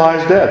 sin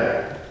lies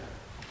dead.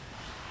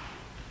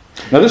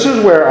 Now this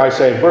is where I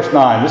say, verse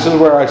 9, this is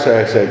where I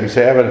say, you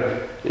say,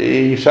 Evan,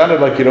 you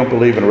sounded like you don't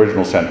believe in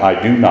original sin.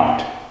 I do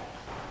not.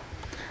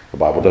 The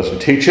Bible doesn't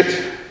teach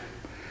it.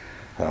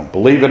 I don't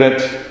believe in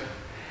it.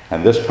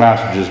 And this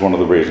passage is one of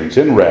the reasons.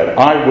 In red,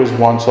 I was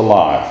once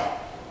alive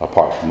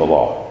apart from the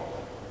law.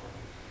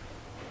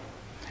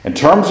 In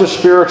terms of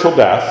spiritual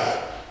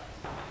death,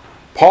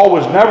 Paul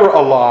was never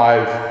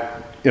alive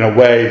in a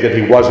way that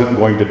he wasn't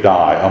going to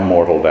die a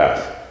mortal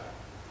death.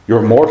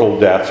 Your mortal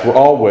deaths were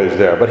always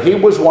there, but he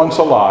was once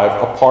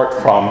alive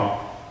apart from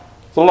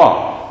the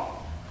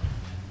law.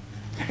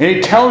 And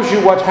he tells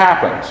you what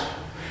happens.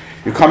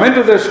 You come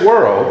into this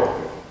world,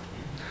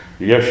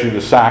 he gives you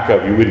the sack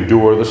of, you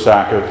endure the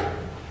sack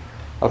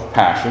of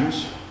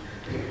passions.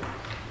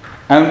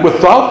 And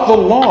without the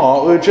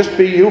law, it would just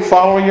be you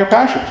following your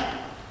passions.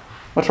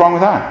 What's wrong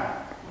with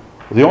that?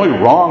 The only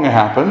wrong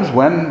happens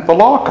when the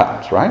law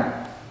comes, right?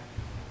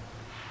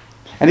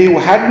 And he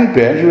was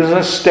in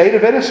a state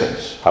of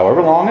innocence,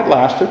 however long it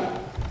lasted.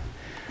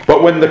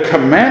 But when the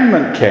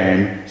commandment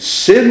came,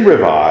 sin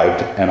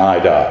revived and I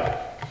died.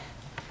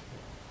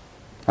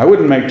 I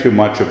wouldn't make too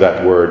much of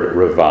that word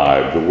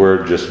revived. The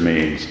word just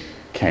means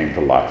came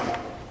to life.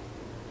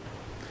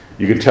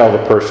 You can tell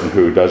the person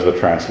who does the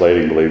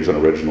translating believes in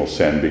original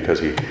sin because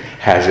he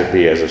has it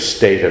be as a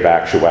state of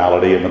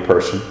actuality in the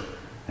person.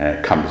 And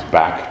it comes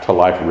back to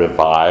life.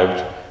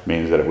 Revived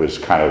means that it was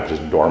kind of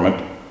just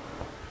dormant.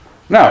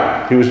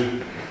 No,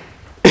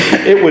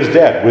 it was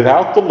dead.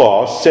 Without the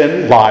law,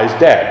 sin lies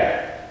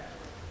dead.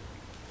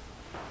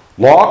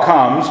 Law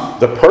comes,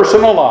 the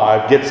person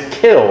alive gets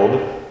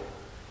killed.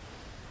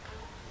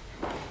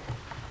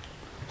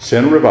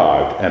 Sin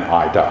revived, and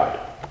I died.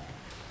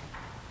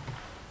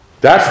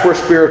 That's where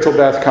spiritual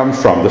death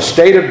comes from. The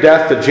state of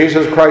death that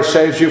Jesus Christ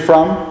saves you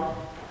from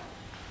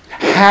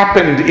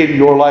happened in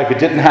your life. It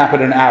didn't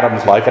happen in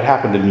Adam's life. It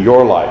happened in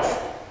your life.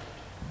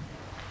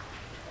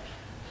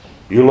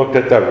 You looked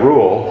at that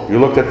rule. You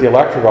looked at the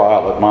electrical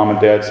outlet. Mom and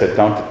Dad said,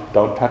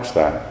 don't touch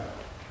that.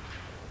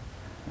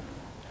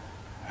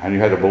 And you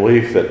had a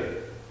belief that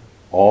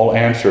all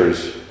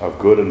answers of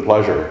good and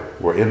pleasure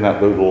were in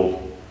that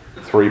little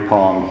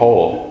three-pronged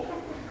hole.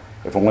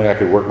 If only I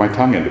could work my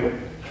tongue into it.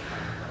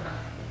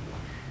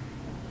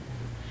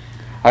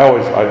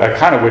 I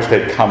kind of wish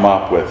they'd come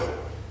up with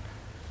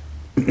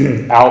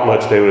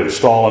outlets they would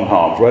install in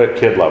homes, right at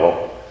kid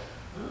level.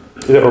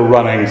 They were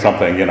running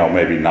something,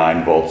 maybe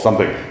 9 volts,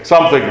 something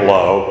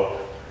low,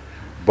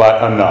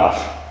 but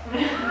enough.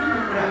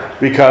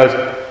 Because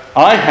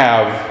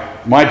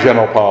my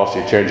general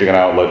policy changing an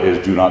outlet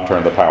is do not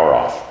turn the power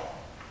off.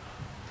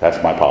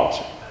 That's my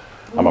policy.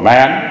 I'm a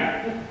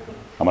man.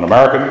 I'm an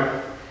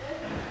American.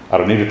 I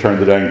don't need to turn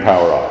the dang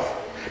power off.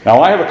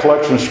 Now I have a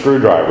collection of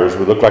screwdrivers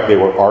that look like they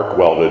were arc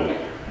welded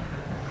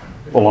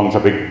along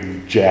some big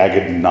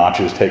jagged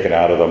notches taken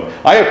out of them.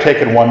 I have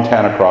taken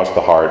 110 across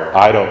the heart,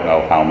 I don't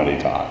know how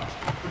many times.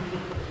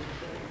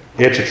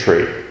 It's a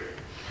treat.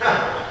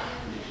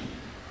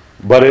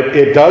 But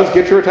it does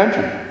get your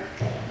attention.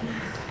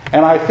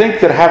 And I think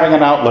that having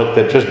an outlet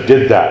that just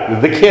did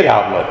that, the kid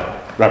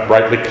outlet,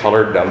 brightly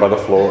colored down by the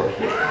floor,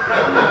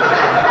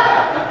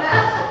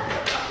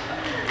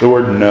 the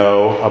word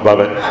no above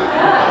it.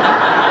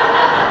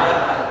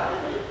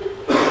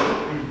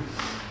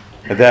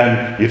 And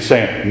then you'd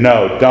say,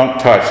 no, don't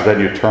touch, then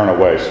you turn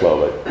away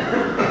slowly.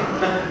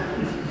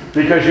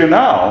 Because they'll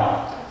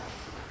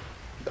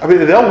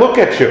look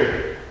at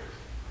you.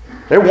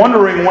 They're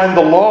wondering when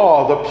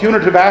the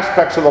punitive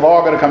aspects of the law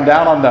are going to come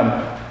down on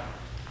them.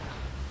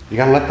 You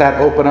got to let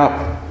that open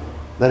up.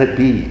 Let it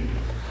be.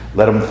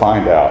 Let them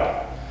find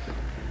out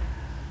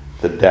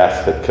the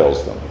death that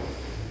kills them.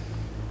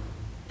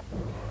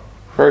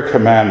 The very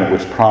commandment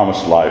which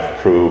promised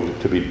life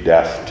proved to be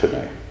death to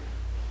me.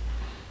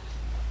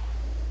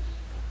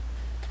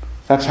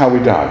 That's how we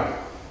die.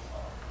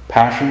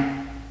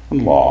 Passion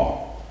and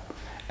law,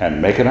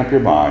 and making up your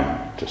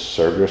mind to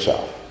serve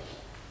yourself.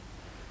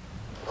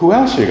 Who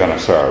else are you going to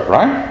serve,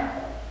 right?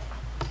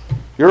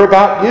 You're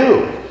about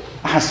you.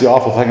 That's the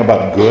awful thing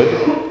about good.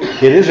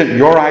 It isn't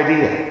your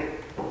idea.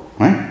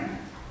 Right?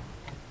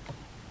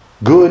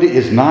 Good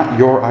is not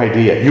your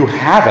idea. You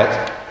have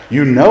it.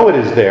 You know it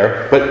is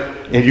there,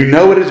 and you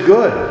know it is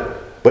good.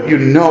 But you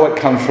know it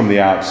comes from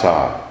the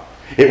outside.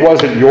 It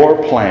wasn't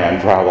your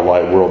plan for how the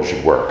world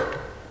should work.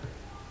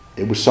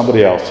 It was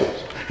somebody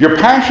else's. Your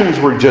passions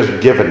were just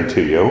given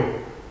to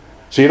you,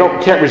 so you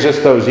can't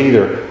resist those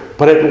either.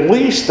 But at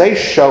least they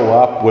show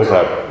up with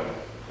a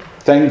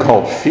thing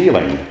called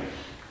feeling.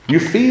 You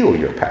feel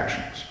your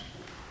passions.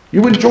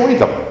 You enjoy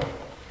them.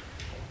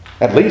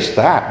 At least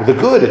that. With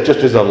the good, it just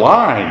is a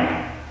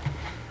line.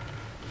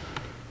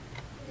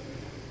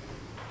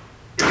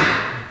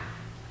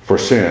 For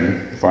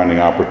sin, finding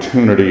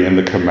opportunity in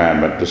the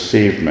commandment,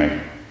 deceived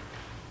me,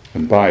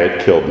 and by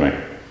it killed me.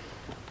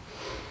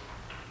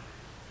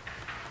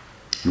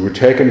 You were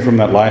taken from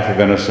that life of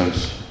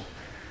innocence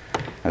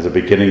as a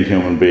beginning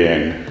human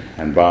being,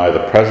 and by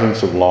the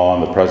presence of law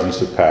and the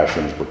presence of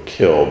passions were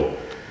killed,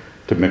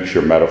 to mix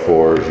your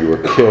metaphors. You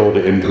were killed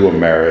into a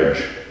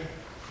marriage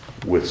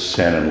with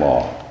sin and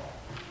law.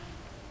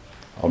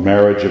 A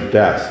marriage of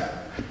death,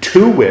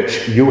 to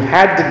which you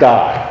had to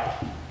die.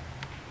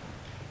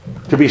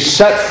 To be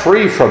set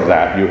free from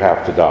that, you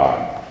have to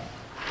die.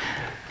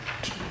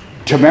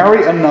 To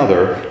marry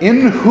another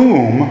in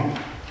whom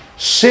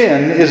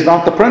sin is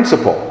not the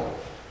principle.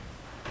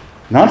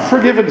 Not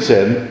forgiven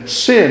sin.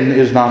 Sin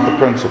is not the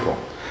principle.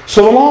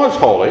 So the law is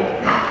holy,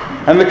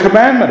 and the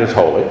commandment is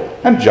holy,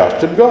 and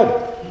just and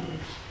good.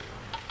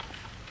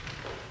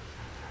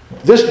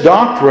 This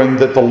doctrine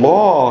that the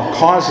law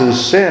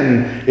causes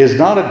sin is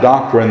not a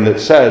doctrine that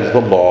says the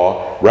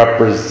law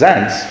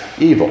represents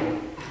evil.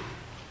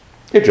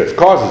 It just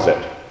causes it.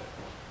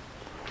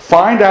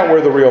 Find out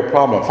where the real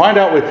problem is.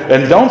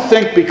 And don't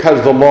think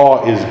because the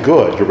law is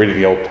good. You're reading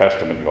the Old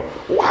Testament and you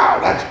go, wow,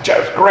 that's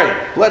just great.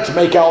 Let's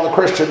make all the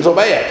Christians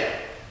obey it.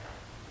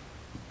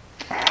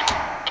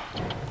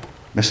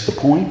 Missed the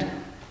point?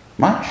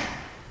 Much?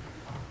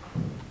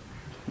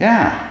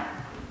 Yeah.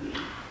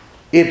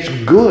 It's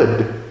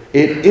good.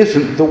 It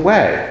isn't the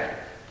way.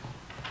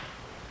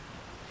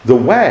 The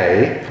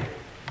way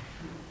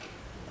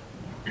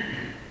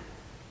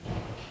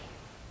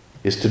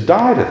is to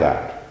die to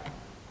that.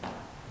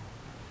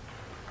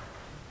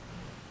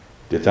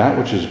 Did that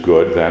which is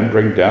good then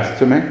bring death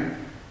to me?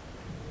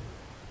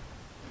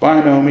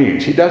 By no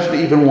means. He doesn't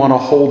even want to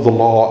hold the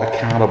law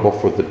accountable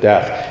for the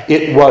death.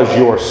 It was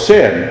your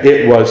sin.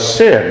 It was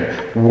sin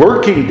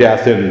working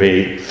death in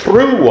me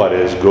through what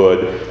is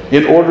good,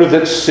 in order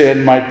that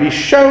sin might be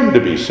shown to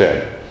be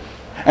sin,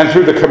 and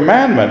through the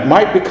commandment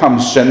might become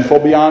sinful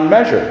beyond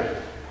measure.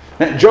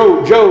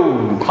 Joe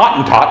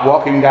Hottentot,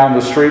 walking down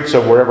the streets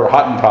of wherever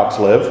Hottentots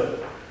live,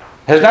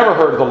 has never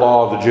heard of the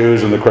law of the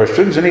Jews and the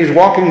Christians, and he's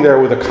walking there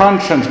with a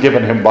conscience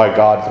given him by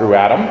God through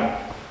Adam.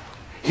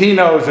 He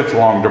knows it's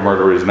wrong to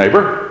murder his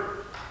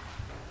neighbor.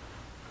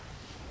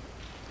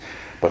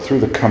 But through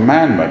the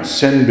commandment,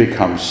 sin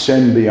becomes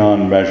sin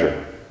beyond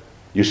measure.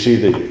 You see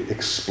the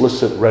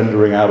explicit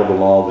rendering out of the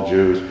law of the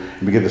Jews,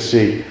 and begin to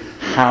see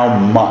how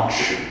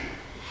much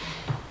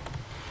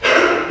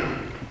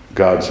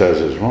God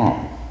says is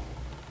wrong.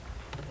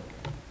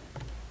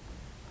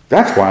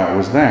 That's why it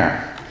was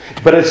there.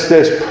 But it's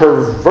this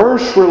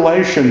perverse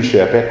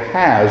relationship it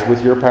has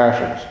with your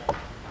passions.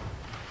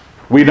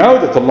 We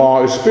know that the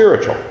law is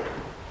spiritual.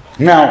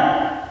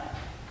 Now,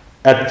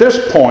 at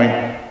this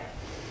point,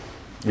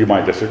 you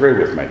might disagree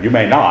with me. You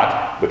may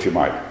not, but you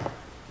might.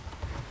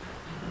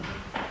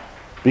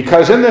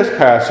 Because in this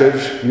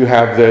passage, you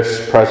have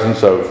this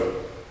presence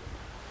of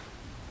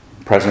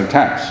present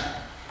tense.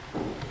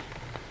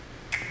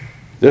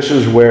 This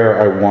is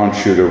where I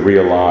want you to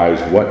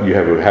realize what you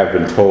have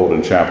been told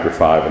in chapter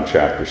 5 and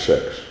chapter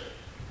 6.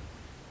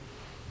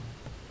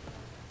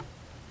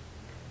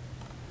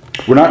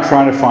 We're not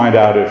trying to find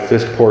out if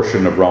this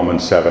portion of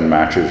Romans 7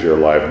 matches your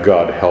life.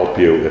 God help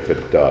you if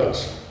it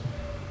does.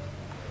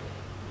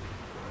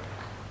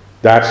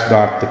 That's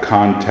not the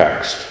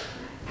context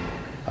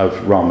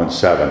of Romans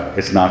 7.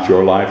 It's not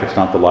your life. It's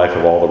not the life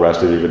of all the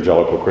rest of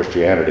evangelical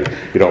Christianity.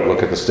 You don't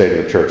look at the state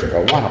of the church and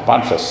go, what a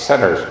bunch of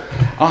sinners.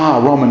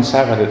 Romans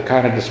 7, it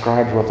kind of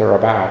describes what they're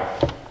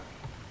about.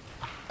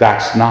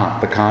 That's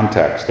not the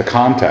context. The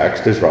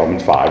context is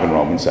Romans 5 and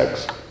Romans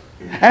 6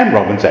 and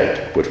Romans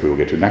 8, which we will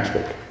get to next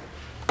week.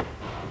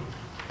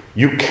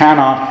 You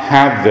cannot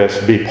have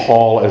this be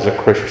Paul as a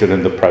Christian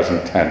in the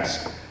present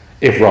tense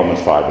if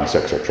Romans 5 and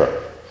 6 are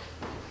true.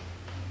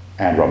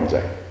 And Romans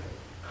 8.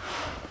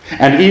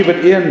 And even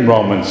in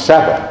Romans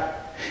 7,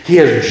 he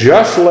has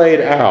just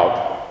laid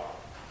out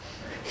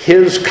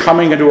his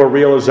coming into a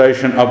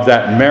realization of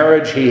that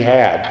marriage he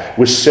had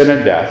with sin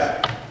and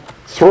death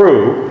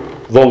through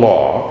the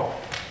law,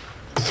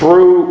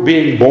 through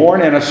being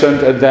born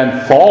innocent and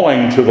then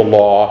falling to the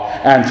law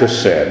and to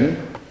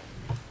sin.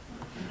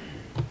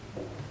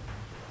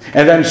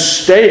 And then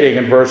stating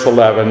in verse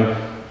 11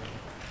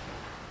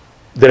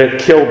 that it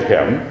killed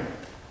him.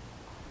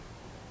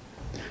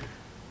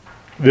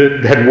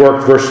 That had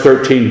worked, verse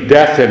 13,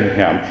 death in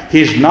him.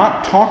 He's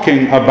not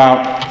talking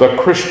about the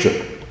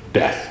Christian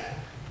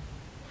death.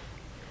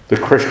 The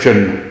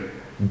Christian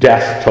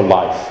death to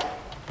life.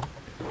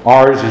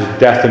 Ours is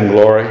death and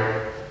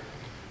glory.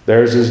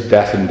 Theirs is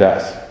death and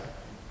death.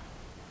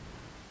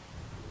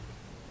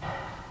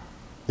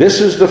 This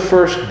is the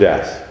first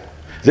death.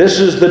 This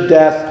is the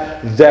death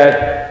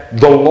that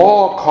the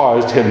law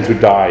caused him to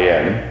die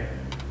in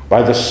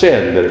by the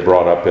sin that it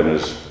brought up in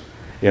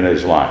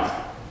his life.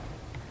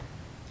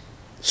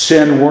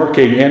 Sin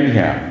working in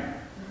him.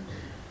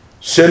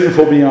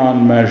 Sinful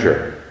beyond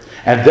measure.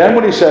 And then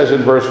when he says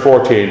in verse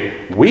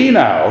 14, we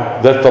know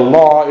that the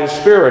law is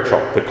spiritual.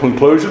 The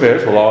conclusion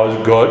is the law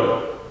is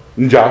good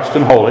and just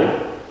and holy.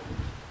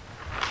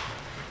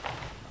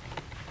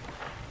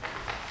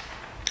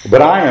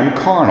 But I am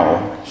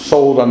carnal,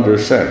 sold under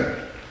sin.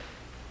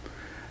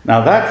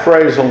 Now that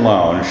phrase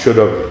alone should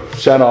have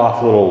set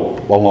off little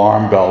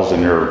alarm bells in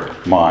your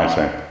mind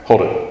saying,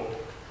 hold it.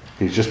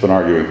 He's just been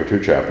arguing for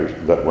 2 chapters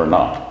that we're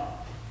not.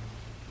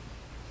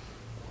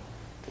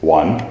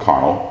 1,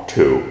 carnal.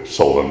 2,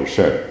 sold under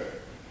sin.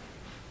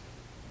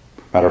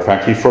 Matter of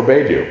fact, he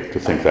forbade you to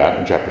think that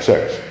in chapter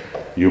 6.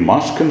 You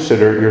must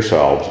consider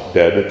yourselves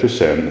dead to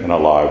sin and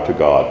alive to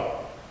God.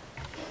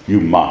 You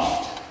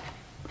must.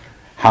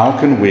 How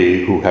can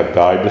we who have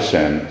died to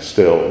sin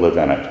still live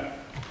in it?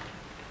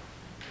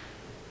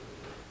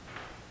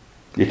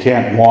 You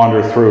can't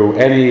wander through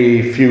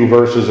any few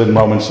verses in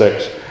Romans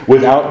 6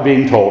 without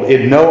being told,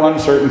 in no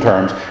uncertain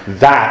terms,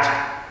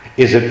 that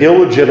is an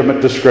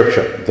illegitimate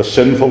description, the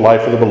sinful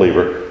life of the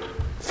believer,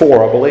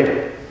 for a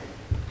believer.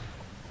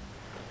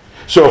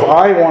 So if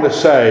I want to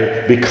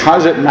say,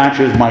 because it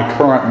matches my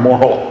current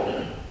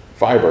moral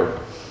fiber,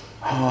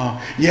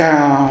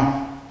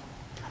 yeah,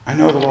 I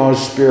know the law is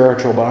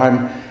spiritual, but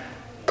I'm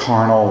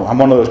carnal. I'm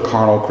one of those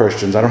carnal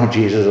Christians. I don't have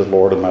Jesus as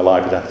Lord in my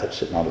life. That's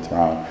sitting on the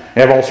throne. I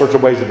have all sorts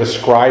of ways of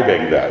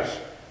describing this.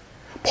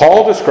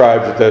 Paul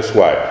describes it this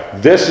way.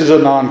 This is a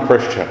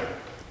non-Christian.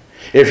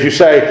 If you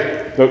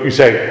say,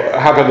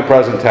 how can the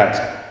present tense?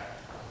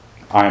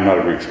 I am not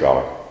a Greek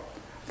scholar.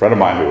 A friend of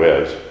mine who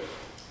is.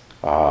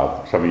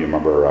 Some of you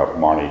remember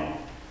Marnie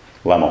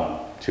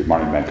Lemmel. She's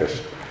Marnie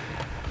Menkes.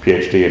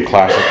 PhD in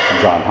classics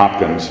from Johns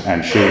Hopkins,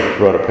 and she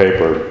wrote a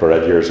paper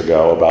read years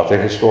ago about the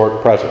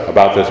historic present,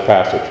 about this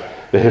passage.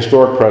 The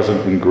historic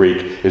present in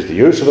Greek is the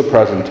use of the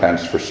present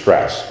tense for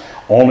stress,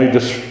 only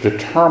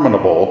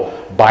determinable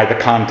by the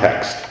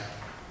context.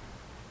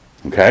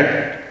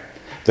 Okay?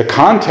 The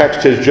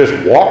context has just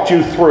walked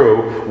you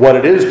through what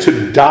it is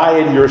to die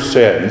in your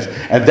sins,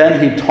 and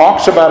then he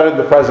talks about it in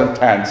the present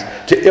tense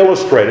to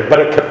illustrate it,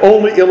 but it can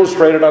only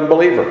illustrate an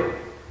unbeliever.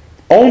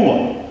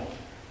 Only.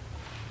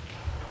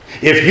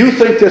 If you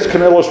think this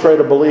can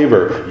illustrate a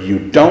believer, you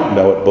don't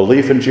know what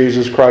belief in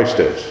Jesus Christ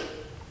is.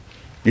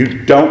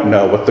 You don't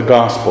know what the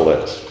gospel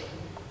is.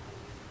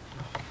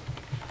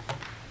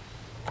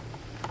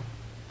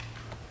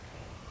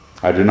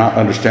 I do not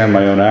understand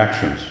my own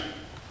actions,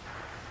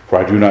 for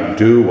I do not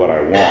do what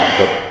I want,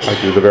 but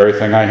I do the very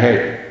thing I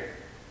hate.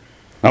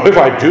 Now, if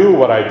I do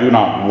what I do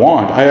not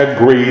want, I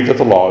agree that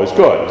the law is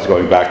good. It's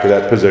going back to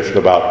that position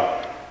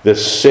about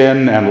this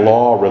sin and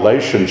law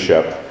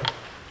relationship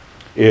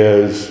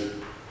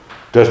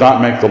does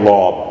not make the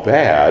law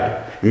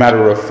bad.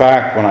 Matter of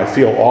fact, when I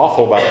feel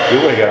awful about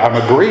doing it,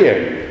 I'm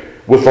agreeing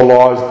with the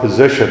law's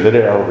position that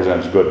it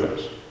represents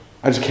goodness.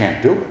 I just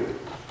can't do it.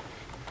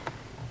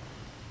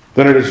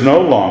 Then it is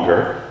no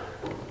longer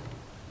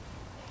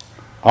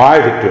I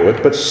that do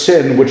it, but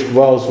sin which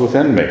dwells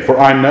within me. For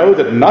I know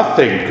that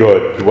nothing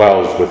good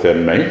dwells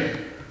within me,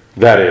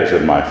 that is,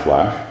 in my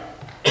flesh.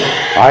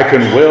 I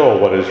can will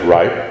what is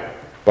right,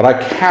 but I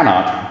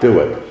cannot do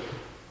it.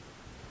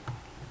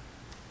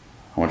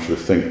 I want you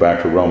to think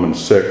back to Romans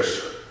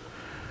 6,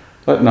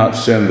 Let not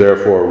sin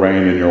therefore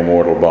reign in your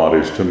mortal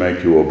bodies to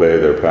make you obey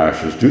their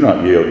passions. Do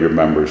not yield your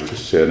members to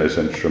sin as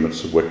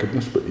instruments of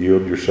wickedness, but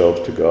yield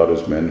yourselves to God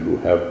as men who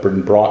have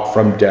been brought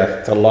from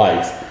death to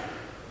life,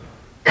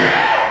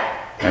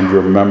 and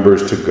your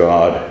members to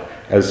God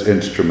as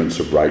instruments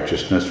of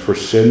righteousness. For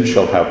sin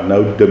shall have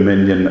no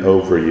dominion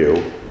over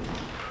you,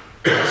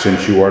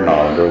 since you are not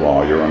under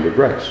law, you're under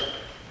grace.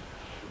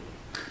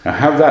 Now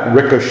have that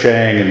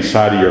ricocheting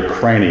inside of your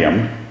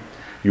cranium.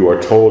 You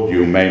are told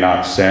you may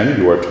not sin.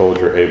 You are told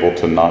you're able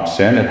to not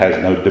sin. It has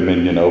no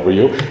dominion over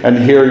you. And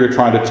here you're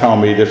trying to tell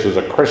me this is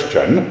a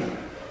Christian.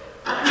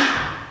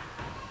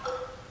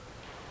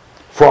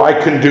 For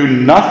I can do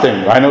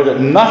nothing. I know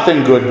that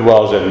nothing good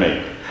dwells in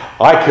me.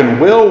 I can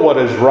will what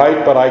is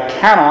right, but I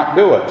cannot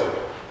do it.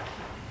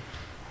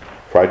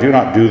 For I do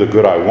not do the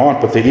good I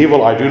want, but the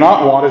evil I do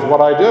not want is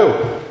what I do.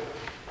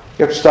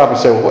 You have to stop and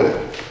say,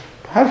 well,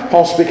 how is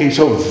Paul speaking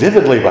so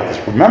vividly about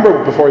this?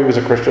 Remember before he was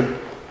a Christian?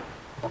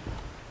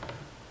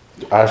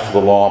 As for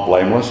the law,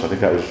 blameless. I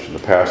think that was the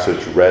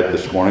passage read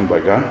this morning by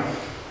Gunn.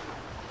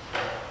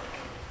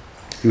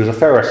 He was a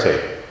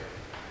Pharisee.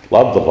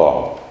 Loved the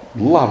law.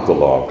 Loved the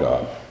law of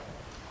God.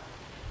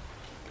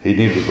 He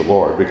needed the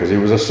Lord because he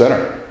was a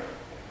sinner.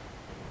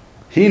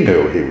 He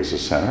knew he was a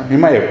sinner. He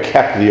may have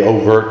kept the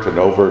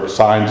overt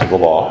signs of the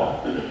law,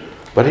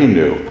 but he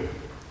knew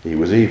he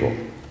was evil.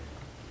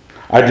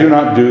 I do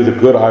not do the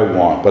good I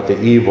want, but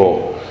the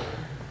evil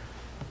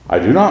I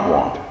do not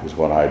want is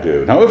what I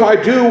do. Now, if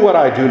I do what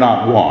I do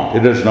not want,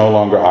 it is no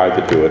longer I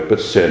that do it,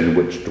 but sin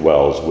which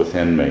dwells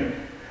within me.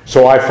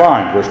 So I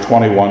find, verse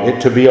 21,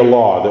 it to be a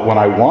law that when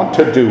I want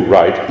to do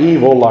right,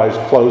 evil lies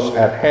close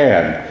at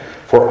hand.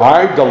 For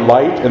I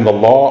delight in the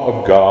law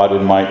of God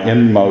in my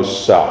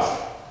inmost self.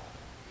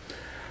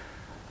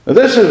 Now,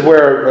 this is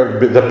where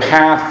the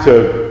path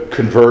to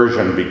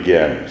conversion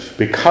begins.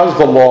 Because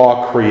the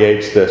law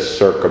creates this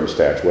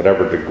circumstance,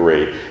 whatever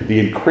degree, the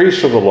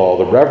increase of the law,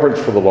 the reverence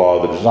for the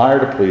law, the desire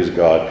to please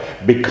God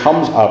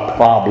becomes a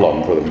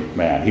problem for the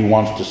man. He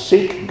wants to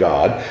seek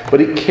God, but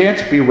he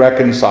can't be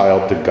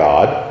reconciled to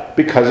God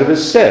because of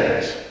his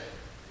sins.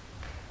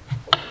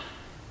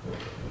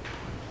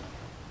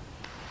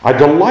 I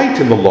delight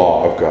in the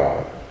law of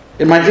God,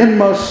 in my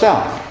inmost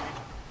self.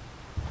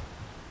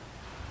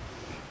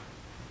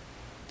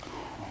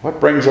 What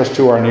brings us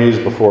to our knees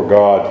before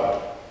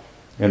God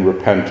in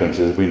repentance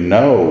is we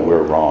know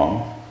we're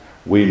wrong.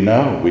 We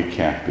know we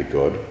can't be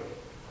good.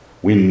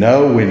 We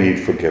know we need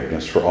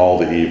forgiveness for all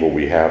the evil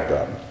we have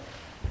done.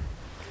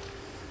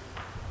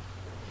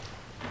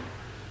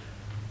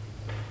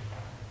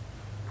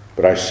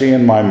 But I see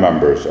in my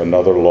members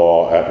another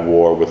law at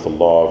war with the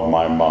law of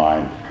my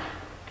mind.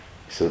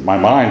 He says, my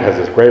mind has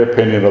this great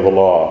opinion of the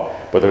law,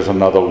 but there's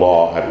another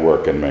law at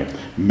work in me,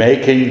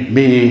 making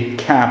me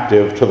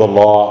captive to the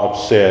law of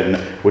sin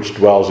which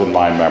dwells in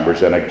my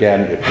members. And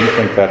again, if you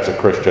think that's a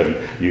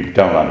Christian, you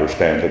don't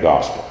understand the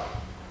gospel.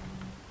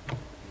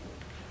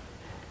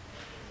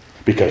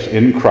 Because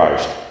in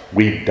Christ,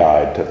 we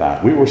died to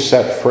that. We were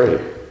set free.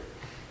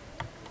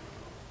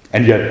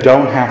 And you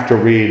don't have to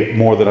read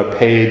more than a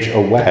page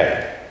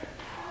away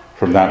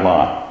from that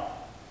line.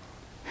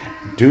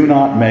 Do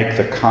not make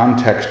the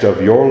context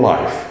of your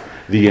life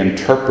the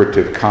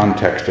interpretive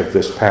context of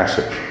this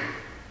passage.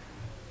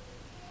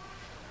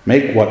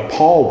 Make what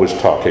Paul was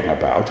talking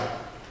about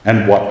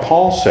and what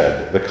Paul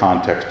said the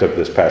context of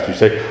this passage. You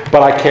say,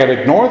 but I can't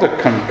ignore the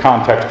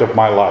context of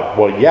my life.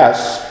 Well,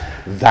 yes,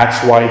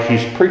 that's why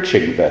he's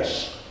preaching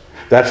this.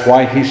 That's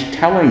why he's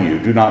telling you,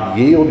 do not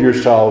yield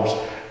yourselves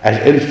as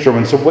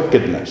instruments of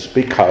wickedness,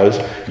 because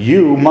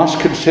you must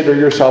consider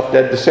yourself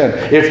dead to sin.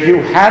 If you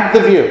had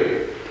the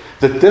view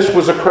that this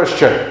was a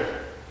Christian,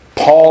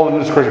 Paul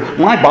and his Christian,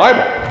 my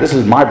Bible, this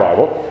is my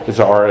Bible, it's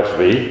an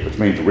RSV, which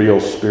means real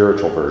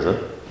spiritual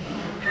version.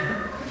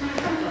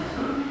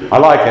 I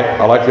like it.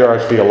 I like the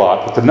RSV a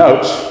lot. But the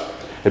notes,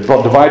 it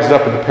divides it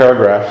up into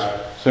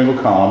paragraphs,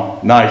 single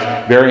column,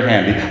 nice, very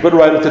handy. But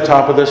right at the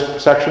top of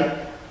this section,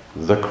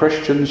 the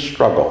Christian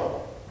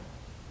struggle.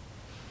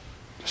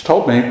 Just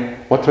told me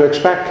what to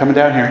expect coming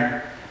down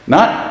here.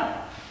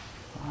 Not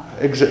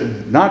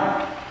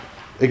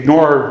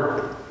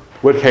ignore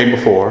what came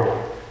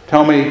before.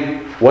 Tell me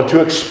what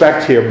to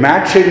expect here,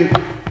 matching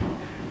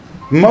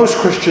most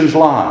Christians'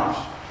 lives.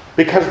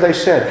 Because they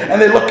said,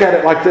 and they look at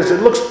it like this,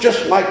 it looks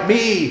just like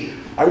me.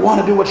 I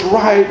want to do what's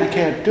right, and I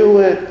can't do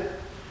it.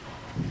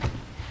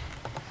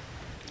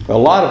 A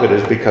lot of it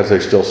is because they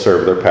still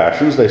serve their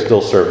passions. They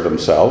still serve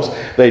themselves.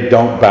 They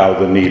don't bow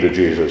the knee to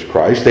Jesus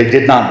Christ. They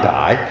did not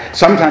die.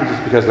 Sometimes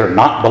it's because they're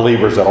not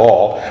believers at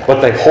all, but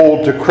they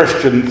hold to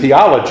Christian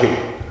theology.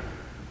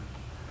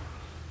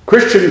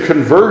 Christian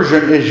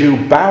conversion is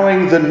you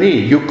bowing the knee.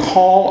 You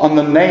call on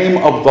the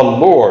name of the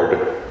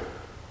Lord.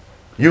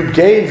 You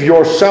gave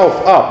yourself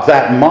up,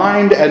 that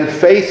mind and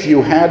faith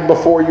you had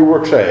before you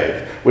were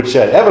saved, which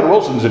said, Evan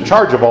Wilson's in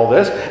charge of all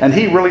this, and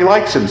he really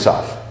likes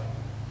himself.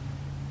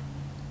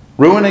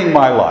 Ruining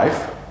my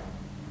life.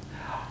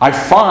 I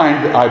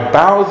find I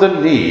bow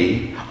the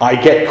knee, I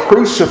get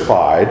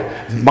crucified.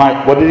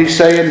 What did he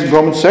say in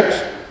Romans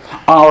 6?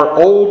 Our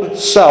old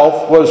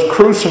self was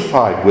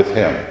crucified with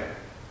him.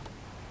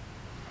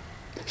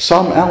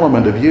 Some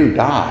element of you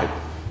died.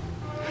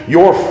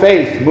 Your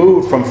faith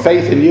moved from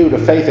faith in you to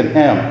faith in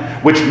him,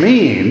 which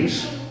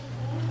means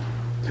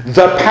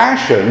the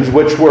passions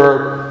which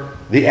were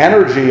the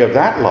energy of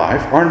that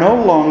life are no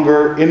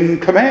longer in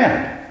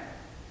command.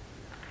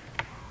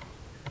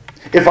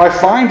 If I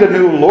find a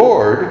new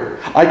Lord,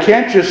 I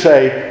can't just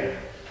say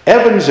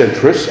Evan's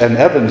interests and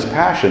Evan's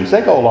passions,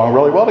 they go along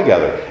really well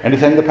together.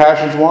 Anything the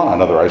passions want,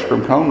 another ice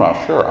cream cone?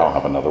 Well, sure, I'll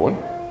have another one.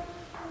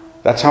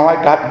 That's how I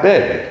got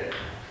big.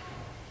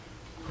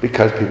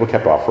 Because people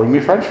kept offering me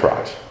French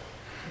fries.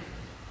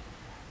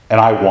 And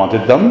I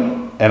wanted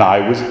them, and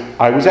I was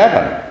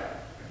Evan.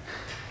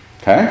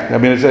 Okay? I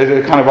mean, it's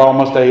a kind of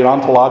almost an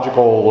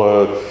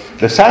ontological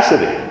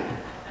necessity.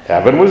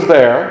 Evan was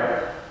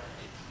there.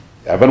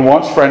 Evan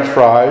wants French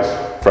fries.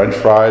 French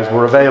fries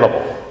were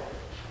available.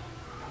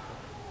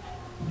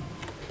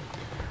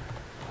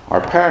 Our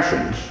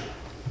passions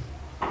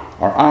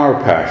are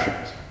our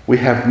passions. We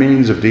have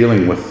means of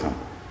dealing with them.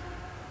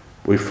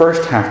 We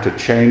first have to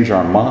change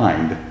our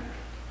mind.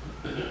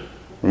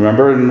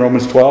 Remember in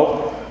Romans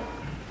 12?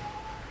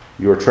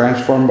 You are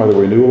transformed by the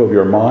renewal of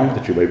your mind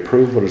that you may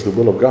prove what is the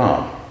will of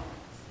God.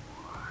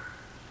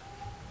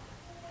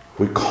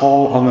 We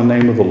call on the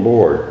name of the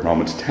Lord,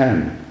 Romans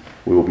 10,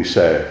 we will be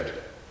saved.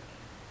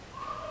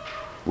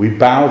 We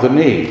bow the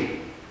knee.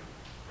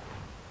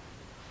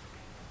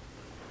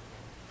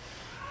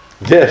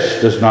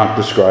 This does not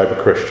describe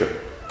a Christian.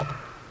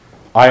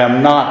 I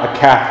am not a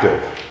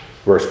captive,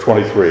 verse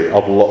 23,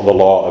 of the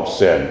law of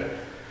sin.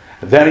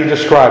 Then he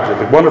describes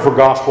it, the wonderful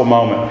gospel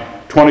moment,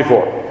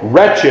 24.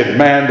 Wretched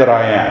man that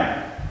I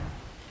am.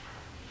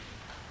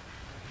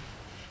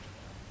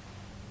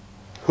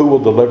 Who will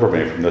deliver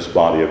me from this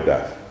body of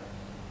death?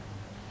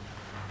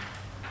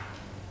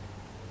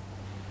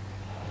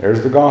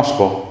 There's the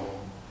gospel.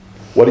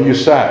 What do you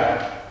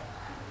say?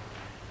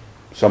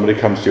 Somebody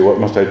comes to you, what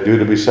must I do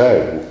to be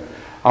saved?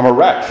 I'm a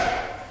wretch.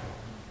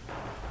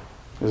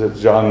 Is it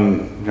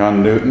John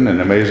Newton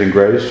in Amazing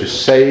Grace?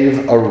 Just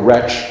save a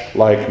wretch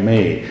like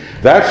me.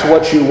 That's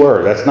what you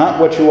were. That's not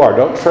what you are.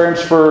 Don't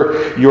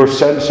transfer your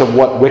sense of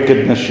what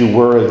wickedness you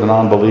were as an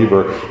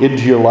unbeliever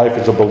into your life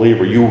as a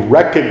believer. You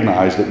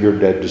recognize that you're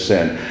dead to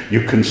sin.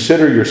 You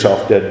consider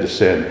yourself dead to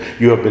sin.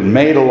 You have been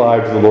made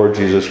alive to the Lord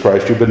Jesus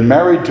Christ. You've been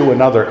married to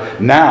another.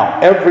 Now,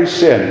 every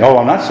sin. Oh,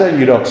 I'm not saying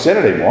you don't sin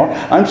anymore.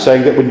 I'm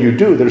saying that when you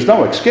do, there's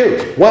no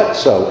excuse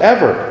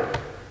whatsoever.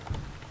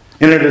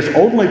 And it is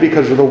only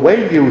because of the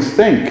way you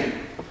think.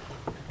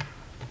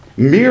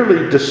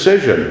 Merely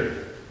decision.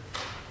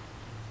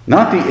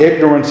 Not the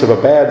ignorance of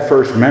a bad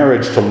first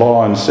marriage to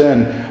law and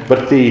sin,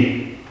 but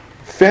the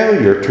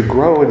failure to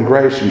grow in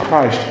grace in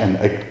Christ and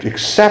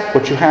accept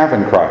what you have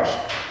in Christ.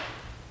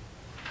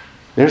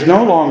 There's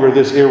no longer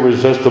this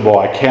irresistible,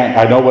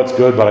 I know what's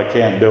good, but I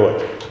can't do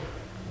it.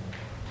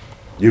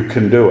 You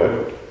can do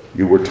it.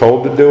 You were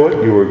told to do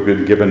it. You were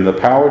given the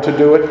power to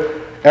do it.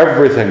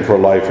 Everything for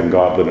life and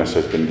godliness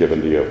has been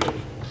given to you.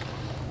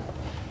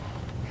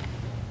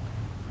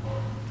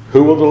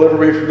 Who will deliver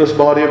me from this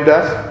body of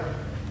death?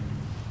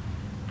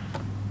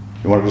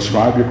 You want to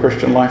describe your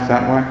Christian life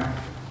that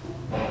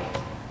way?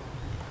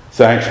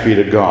 Thanks be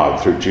to God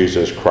through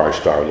Jesus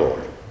Christ our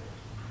Lord.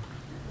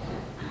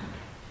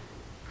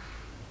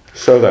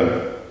 So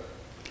then,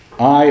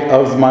 I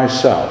of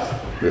myself,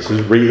 this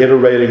is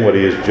reiterating what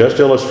he has just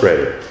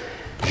illustrated,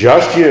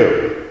 just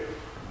you,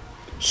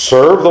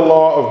 serve the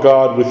law of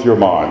God with your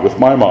mind, with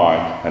my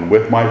mind, and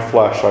with my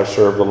flesh I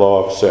serve the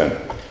law of sin.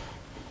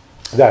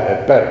 That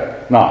had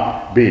better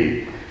not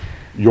be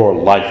your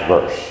life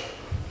verse.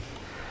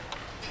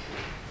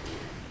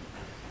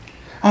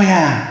 Oh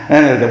yeah,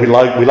 and we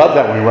love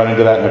that when we run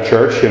into that in a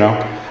church, you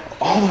know.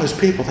 All those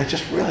people, they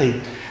just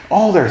really,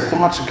 all their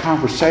thoughts and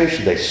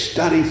conversation, they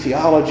study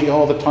theology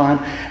all the time.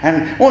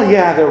 And, well,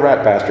 yeah, they're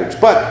rat bastards.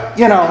 But,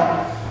 you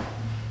know,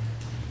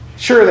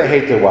 sure they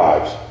hate their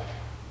wives.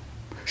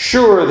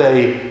 Sure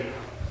they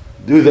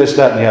do this,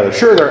 that, and the other.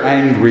 Sure they're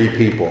angry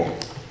people.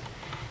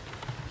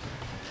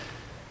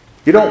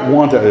 You don't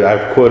want to,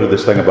 I've quoted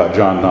this thing about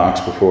John Knox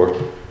before,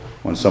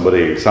 when some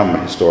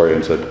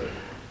historian said,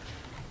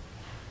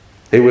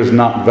 he was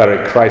not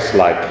very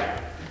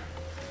Christ-like,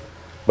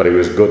 but he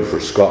was good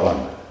for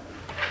Scotland.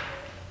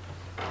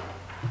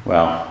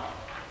 Well,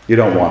 you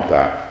don't want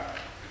that.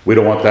 We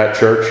don't want that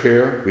church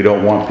here. We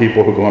don't want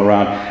people who are going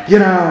around, you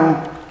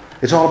know,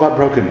 it's all about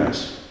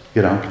brokenness.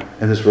 You know,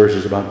 and this verse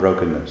is about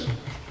brokenness.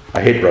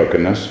 I hate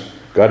brokenness.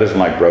 God doesn't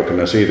like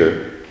brokenness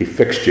either. He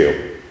fixed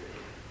you.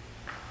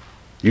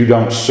 You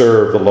don't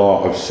serve the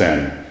law of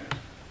sin.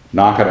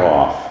 Knock it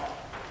off.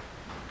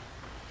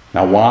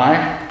 Now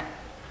why?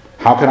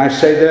 How can I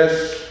say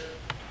this?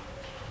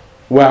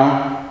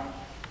 Well,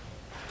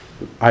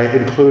 I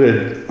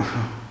included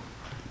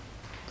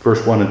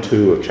verse 1 and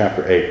 2 of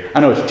chapter 8. I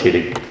know it's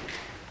cheating. I'm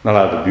not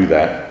allowed to do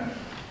that.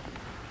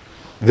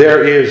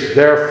 There is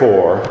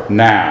therefore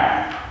now.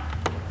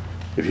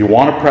 If you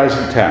want a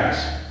present tense,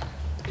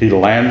 He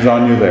lands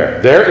on you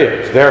there. There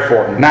is,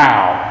 therefore,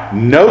 now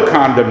no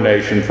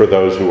condemnation for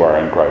those who are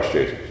in Christ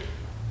Jesus.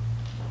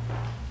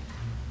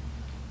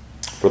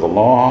 For the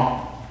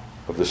law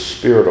of the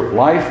Spirit of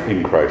life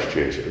in Christ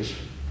Jesus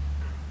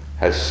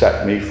has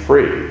set me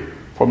free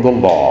from the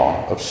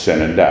law of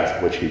sin and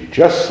death, which he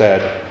just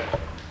said,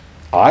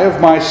 I of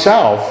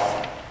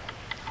myself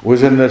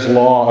was in this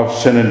law of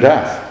sin and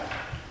death.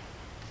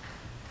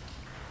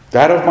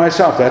 That of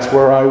myself, that's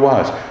where I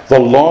was. The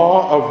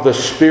law of the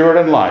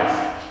Spirit and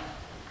life.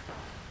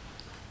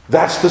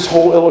 That's this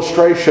whole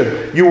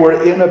illustration. You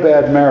were in a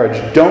bad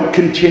marriage. Don't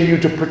continue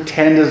to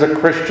pretend as a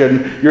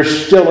Christian you're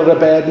still in a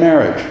bad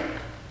marriage.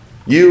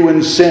 You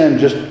in sin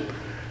just,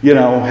 you're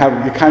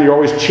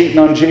always cheating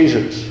on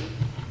Jesus.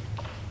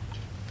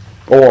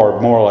 Or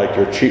more like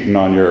you're cheating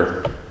on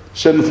your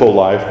sinful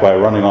life by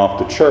running off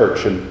to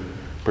church and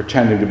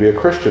pretending to be a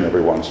Christian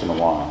every once in a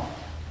while.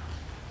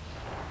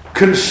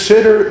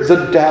 Consider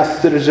the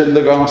death that is in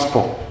the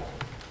gospel.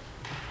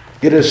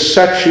 It has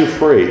set you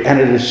free, and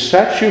it has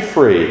set you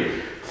free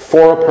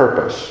for a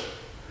purpose,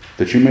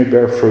 that you may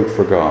bear fruit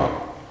for God.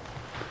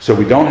 So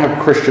we don't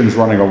have Christians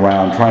running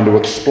around trying to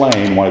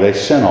explain why they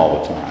sin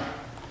all the time.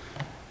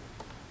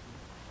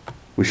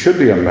 We should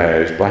be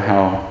amazed by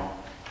how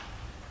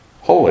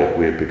holy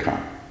we have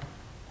become.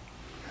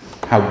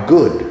 How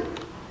good.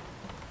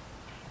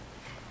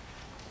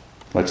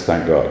 Let's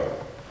thank God.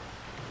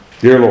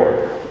 Dear Lord,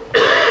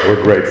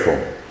 we're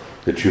grateful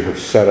that you have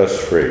set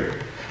us free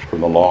from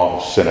the law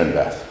of sin and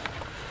death.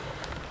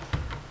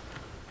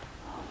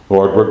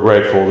 Lord, we're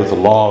grateful that the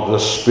law of the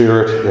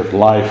Spirit of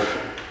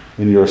life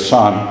in your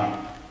Son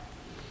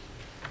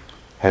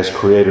has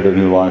created a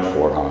new life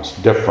for us,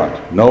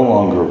 different, no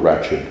longer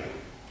wretched,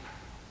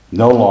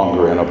 no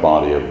longer in a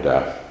body of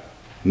death,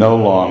 no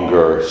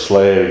longer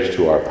slaves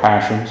to our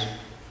passions,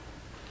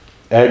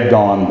 egged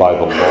on by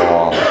the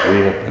law.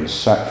 We have been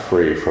set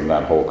free from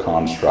that whole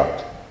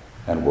construct,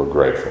 and we're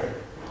grateful.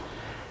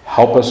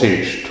 Help us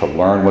each to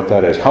learn what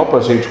that is. Help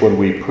us each when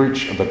we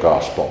preach the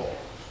gospel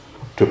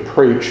to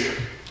preach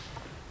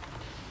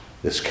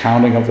this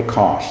counting of the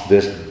cost,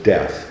 this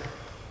death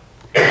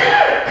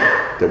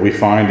that we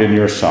find in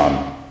your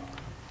Son,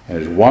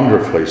 and it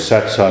wonderfully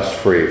sets us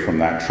free from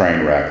that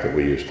train wreck that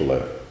we used to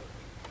live.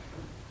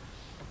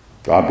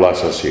 God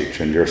bless us each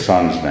in your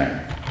Son's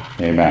name.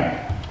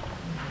 Amen.